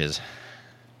and torches.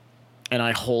 And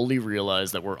I wholly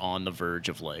realize that we're on the verge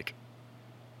of like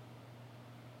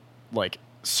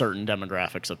certain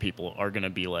demographics of people are going to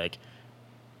be like,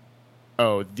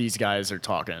 oh, these guys are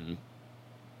talking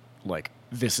like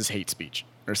this is hate speech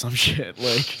or some shit.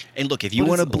 Like, And look, if you What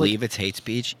want to is- believe it's hate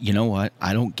speech, you know what?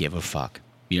 I don't give a fuck.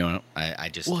 You know, I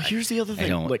just. well, here's the other I thing.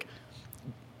 don't- Like,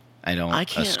 I don't I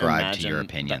can't ascribe to your imagine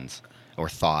opinions or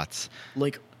thoughts.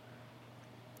 like,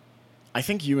 I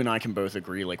think you and I can both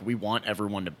agree, like, we want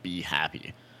everyone to be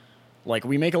happy. Like,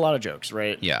 we make a lot of jokes,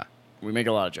 right? Yeah. We make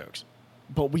a lot of jokes.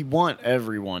 But we want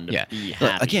everyone to Yeah. be Look,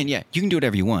 happy. again, yeah, you can do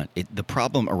whatever you want. The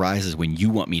problem arises when you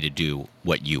want me to do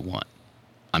what you want.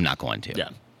 I'm not going to. Yeah.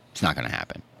 It's not going to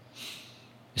happen.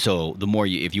 So the more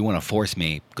if you want to force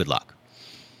me, good luck.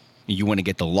 You want to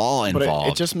get the law But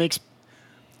involved, it just makes...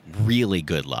 really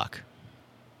good luck.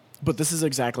 But this is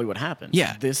exactly what happens.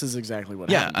 Yeah. This is exactly what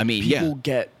Yeah, happens. I mean, people yeah.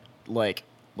 get, like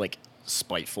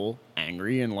spiteful,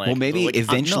 angry, and like... Well, maybe they're like,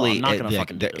 eventually I'm not gonna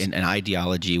fucking do this. an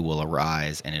ideology will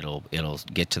arise and it'll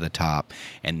get to the top,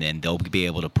 and then they'll be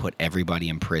able to put everybody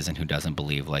in prison who doesn't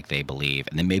believe like they believe,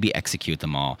 and then maybe execute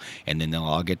them all, and then they'll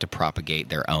all get to propagate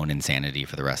their own insanity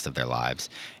for the rest of their lives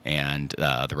and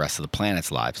the rest of the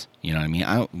planet's lives. You know what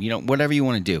I mean? Whatever you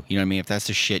want to do. You know what I mean? If that's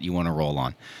the shit you want to roll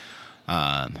on,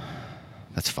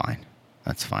 that's fine.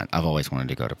 That's fine. I've always wanted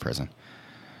to go to prison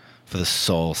for the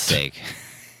sole sake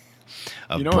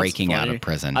of You know what's breaking out funny? of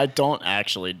prison I don't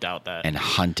actually doubt that. and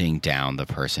hunting down the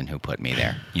person who put me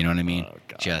there. You know what I mean? Oh,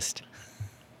 God. Just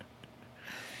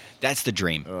that's the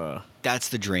dream. That's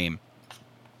the dream.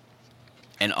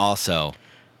 And also,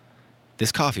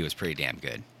 this coffee was pretty damn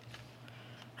good.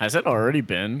 Has it already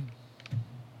been?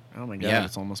 Oh my God, Yeah.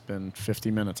 it's almost been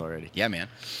 50 minutes already. Yeah, man.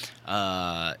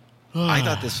 I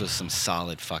thought this was some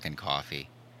solid fucking coffee.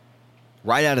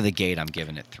 Right out of the gate, I'm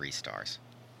giving it 3 stars.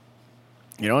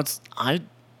 You know, I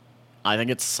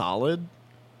think it's solid.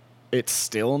 It's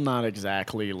still not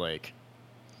exactly like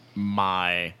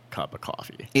my cup of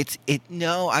coffee.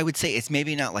 No, I would say it's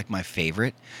maybe not like my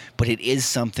favorite, but it is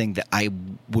something that I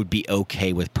would be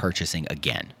okay with purchasing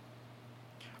again.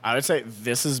 I would say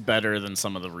this is better than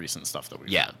some of the recent stuff that we've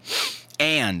Yeah. had,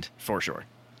 And for sure.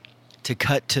 to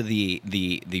cut to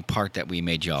the part that we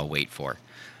made y'all wait for.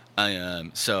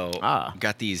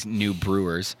 Got these new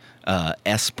brewers,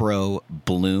 Espro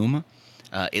Bloom.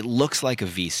 It looks like a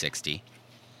V60.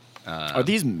 Are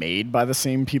these made by the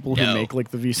same people who no. make like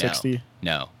the V60?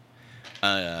 No.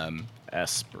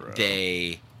 Espro.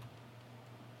 They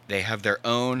have their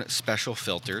own special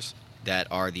filters that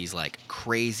are these like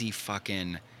crazy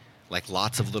fucking like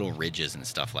lots of little ridges and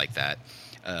stuff like that.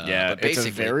 Yeah, but it's a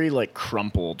basically- very like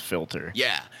crumpled filter.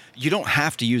 Yeah, you don't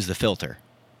have to use the filter.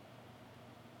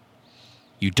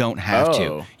 You don't have to.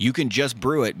 Oh. You can just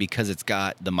brew it because it's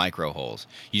got the micro holes.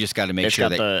 You just got to make sure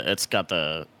that it's got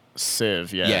the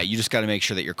sieve. Yeah, yeah, you just got to make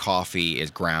sure that your coffee is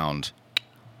ground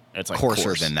it's like coarser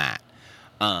coarse. than that.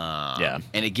 Yeah.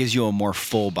 And it gives you a more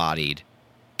full-bodied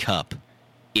cup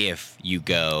if you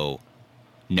go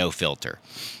no filter.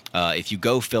 If you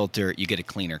go filter, you get a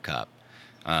cleaner cup.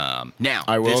 Now,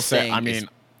 I will this say, thing I is mean-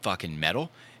 fucking metal.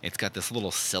 It's got this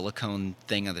little silicone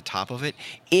thing on the top of it.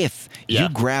 If Yeah. you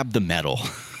grab the metal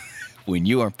when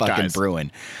you are fucking Guys.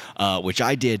 brewing, which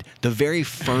I did the very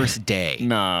first day.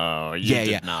 No, you yeah,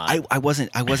 did not. I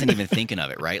wasn't even thinking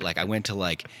of it, right? Like I went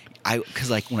to because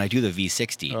when I do the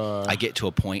V60, I get to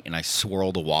a point and I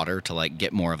swirl the water to like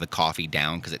get more of the coffee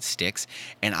down because it sticks.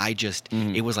 And I just,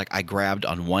 it was like I grabbed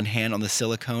on one hand on the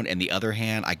silicone and the other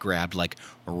hand I grabbed like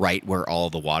right where all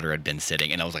the water had been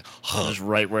sitting. And I was like, Just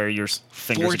right where your fingers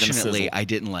are gonna fortunately, sizzle. I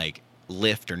didn't like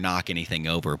lift or knock anything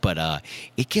over, but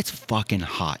it gets fucking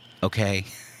hot, okay?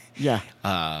 Yeah,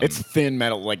 it's thin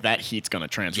metal. Like that heat's gonna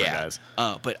transfer, guys.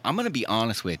 But I'm gonna be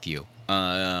honest with you.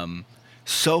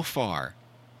 So far,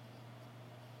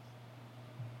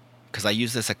 because I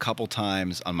use this a couple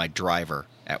times on my driver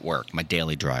at work, my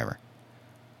daily driver.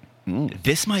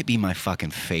 This might be my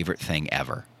fucking favorite thing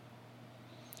ever.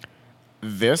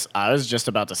 This, I was just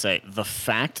about to say, the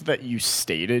fact that you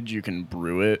stated you can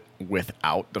brew it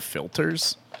without the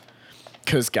filters,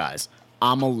 because guys,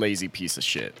 I'm a lazy piece of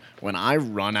shit. When I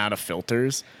run out of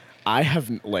filters, I have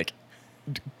not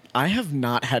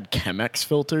had Chemex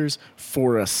filters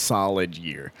for a solid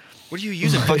year. What are you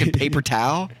using? Fucking paper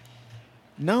towel?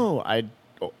 No, I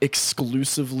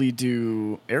exclusively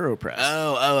do AeroPress.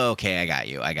 Oh, okay. I got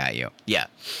you. Yeah.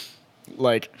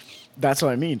 Like, that's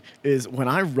what I mean, is when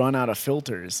I run out of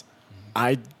filters,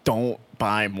 I don't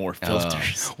buy more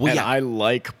filters. Well, and yeah. I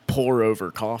like pour over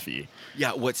coffee.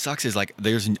 Yeah, what sucks is like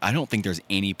I don't think there's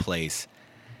any place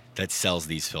that sells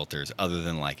these filters other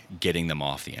than like getting them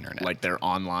off the internet. Like their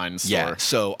online store. Yeah.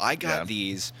 So I got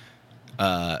these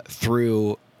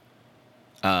through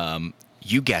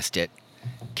you guessed it,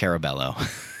 Carabello.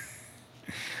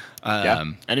 Yeah.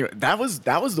 Anyway, that was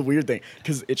the weird thing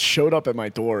because it showed up at my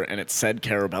door and it said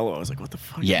Carabello. I was like, "What the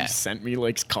fuck? Yeah. You sent me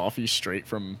like coffee straight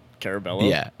from Carabello?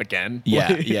 Yeah. Again?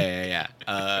 Yeah.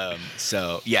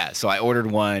 So I ordered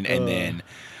one and then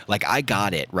like I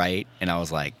got it, right? And I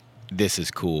was like, this is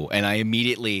cool. And I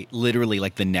immediately, literally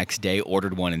like the next day,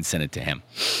 ordered one and sent it to him.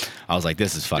 I was like,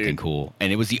 this is fucking cool.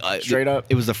 And it was Straight up.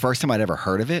 It was the first time I'd ever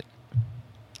heard of it.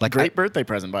 Like Great birthday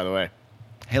present, by the way.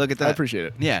 Hey, look at that. I appreciate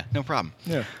it. Yeah, no problem.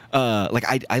 Yeah. Like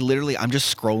I literally, I'm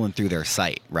just scrolling through their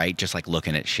site, right? Just like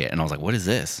looking at shit. And I was like, what is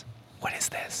this? What is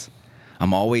this?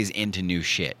 I'm always into new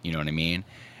shit. You know what I mean?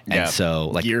 And so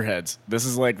like gearheads. This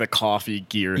is like the coffee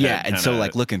gearhead. yeah. And so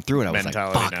like looking through it, I was like,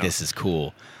 fuck, now. this is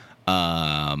cool.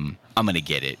 I'm going to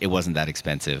get it. It wasn't that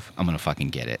expensive. I'm going to fucking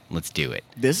get it. Let's do it.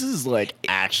 This is like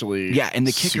actually Yeah. And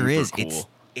the kicker super is cool.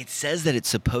 it says that it's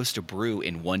supposed to brew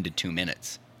in 1 to 2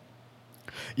 minutes.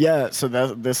 Yeah, so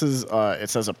this is it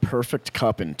says a perfect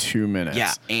cup in 2 minutes.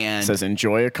 Yeah, and it says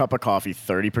enjoy a cup of coffee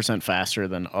 30% faster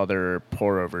than other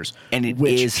pour overs. And it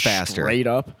which is faster. Straight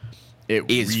up, it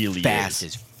is really fast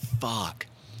is. as fuck,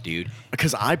 dude.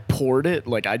 Because I poured it,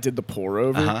 like I did the pour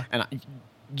over, and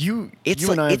you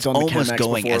and I have done the almost Chemex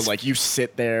going before. as Like you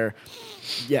sit there,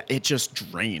 yeah, it just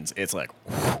drains. It's like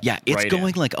yeah, it's right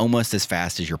going in. like almost as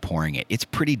fast as you're pouring it. It's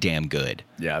pretty damn good.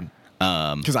 Yeah.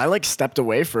 Because I like stepped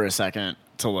away for a second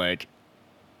to like,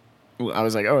 I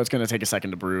was like, oh, it's gonna take a second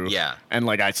to brew. Yeah. And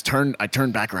like I turned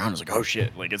back around. I was like, oh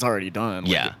shit, like it's already done.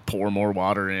 Like, Yeah. Pour more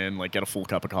water in. Like get a full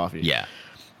cup of coffee. Yeah.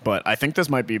 But I think this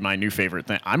might be my new favorite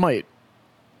thing. I might,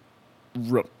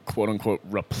 quote unquote,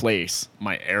 replace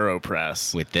my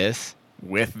AeroPress With this,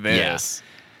 with this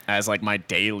as like my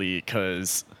daily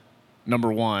because.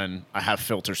 Number one, I have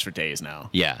filters for days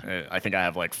now. Yeah. I think I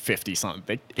have like 50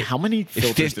 something. How many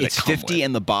filters do they it's come 50 with?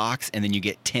 in the box, and then you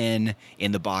get 10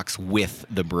 in the box with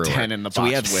the brewer. 10 in the box. So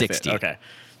we have with 60. It. Okay.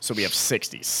 So we have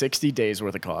 60 days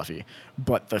worth of coffee.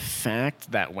 But the fact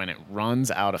that when it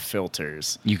runs out of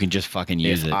filters, You can just fucking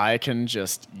use if it. I can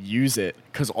just use it,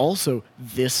 because also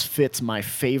this fits my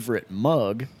favorite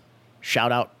mug.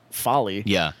 Shout out Folly.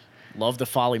 Yeah. Love the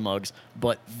Folly mugs,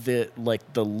 but the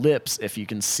lips, if you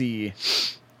can see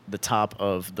the top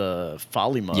of the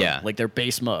Folly mug, like their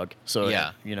base mug. So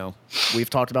you know, we've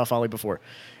talked about Folly before.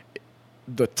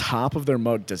 The top of their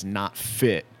mug does not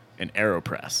fit an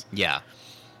AeroPress. Yeah.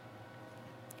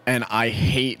 And I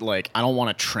hate I don't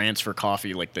want to transfer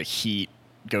coffee, like the heat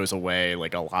goes away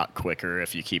like a lot quicker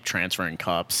if you keep transferring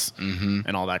cups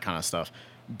and all that kind of stuff.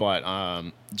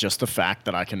 But just the fact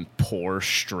that I can pour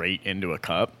straight into a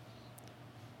cup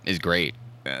Is great.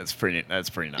 That's pretty nice.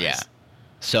 Yeah.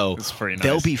 So It's pretty nice.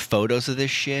 there'll be photos of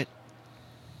this shit.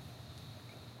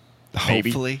 Maybe.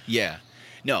 Hopefully. Yeah.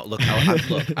 No, look,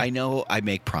 I know I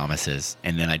make promises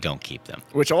and then I don't keep them.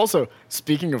 Which also,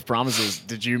 speaking of promises,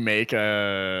 did you make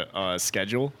a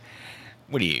schedule?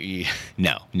 What do you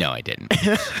No, I didn't.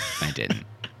 I didn't.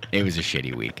 It was a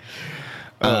shitty week.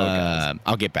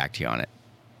 I'll get back to you on it.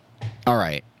 All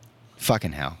right.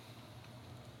 Fucking hell.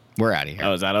 We're out of here.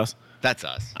 Oh, is that us? That's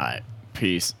us. All right.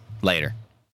 Peace. Later.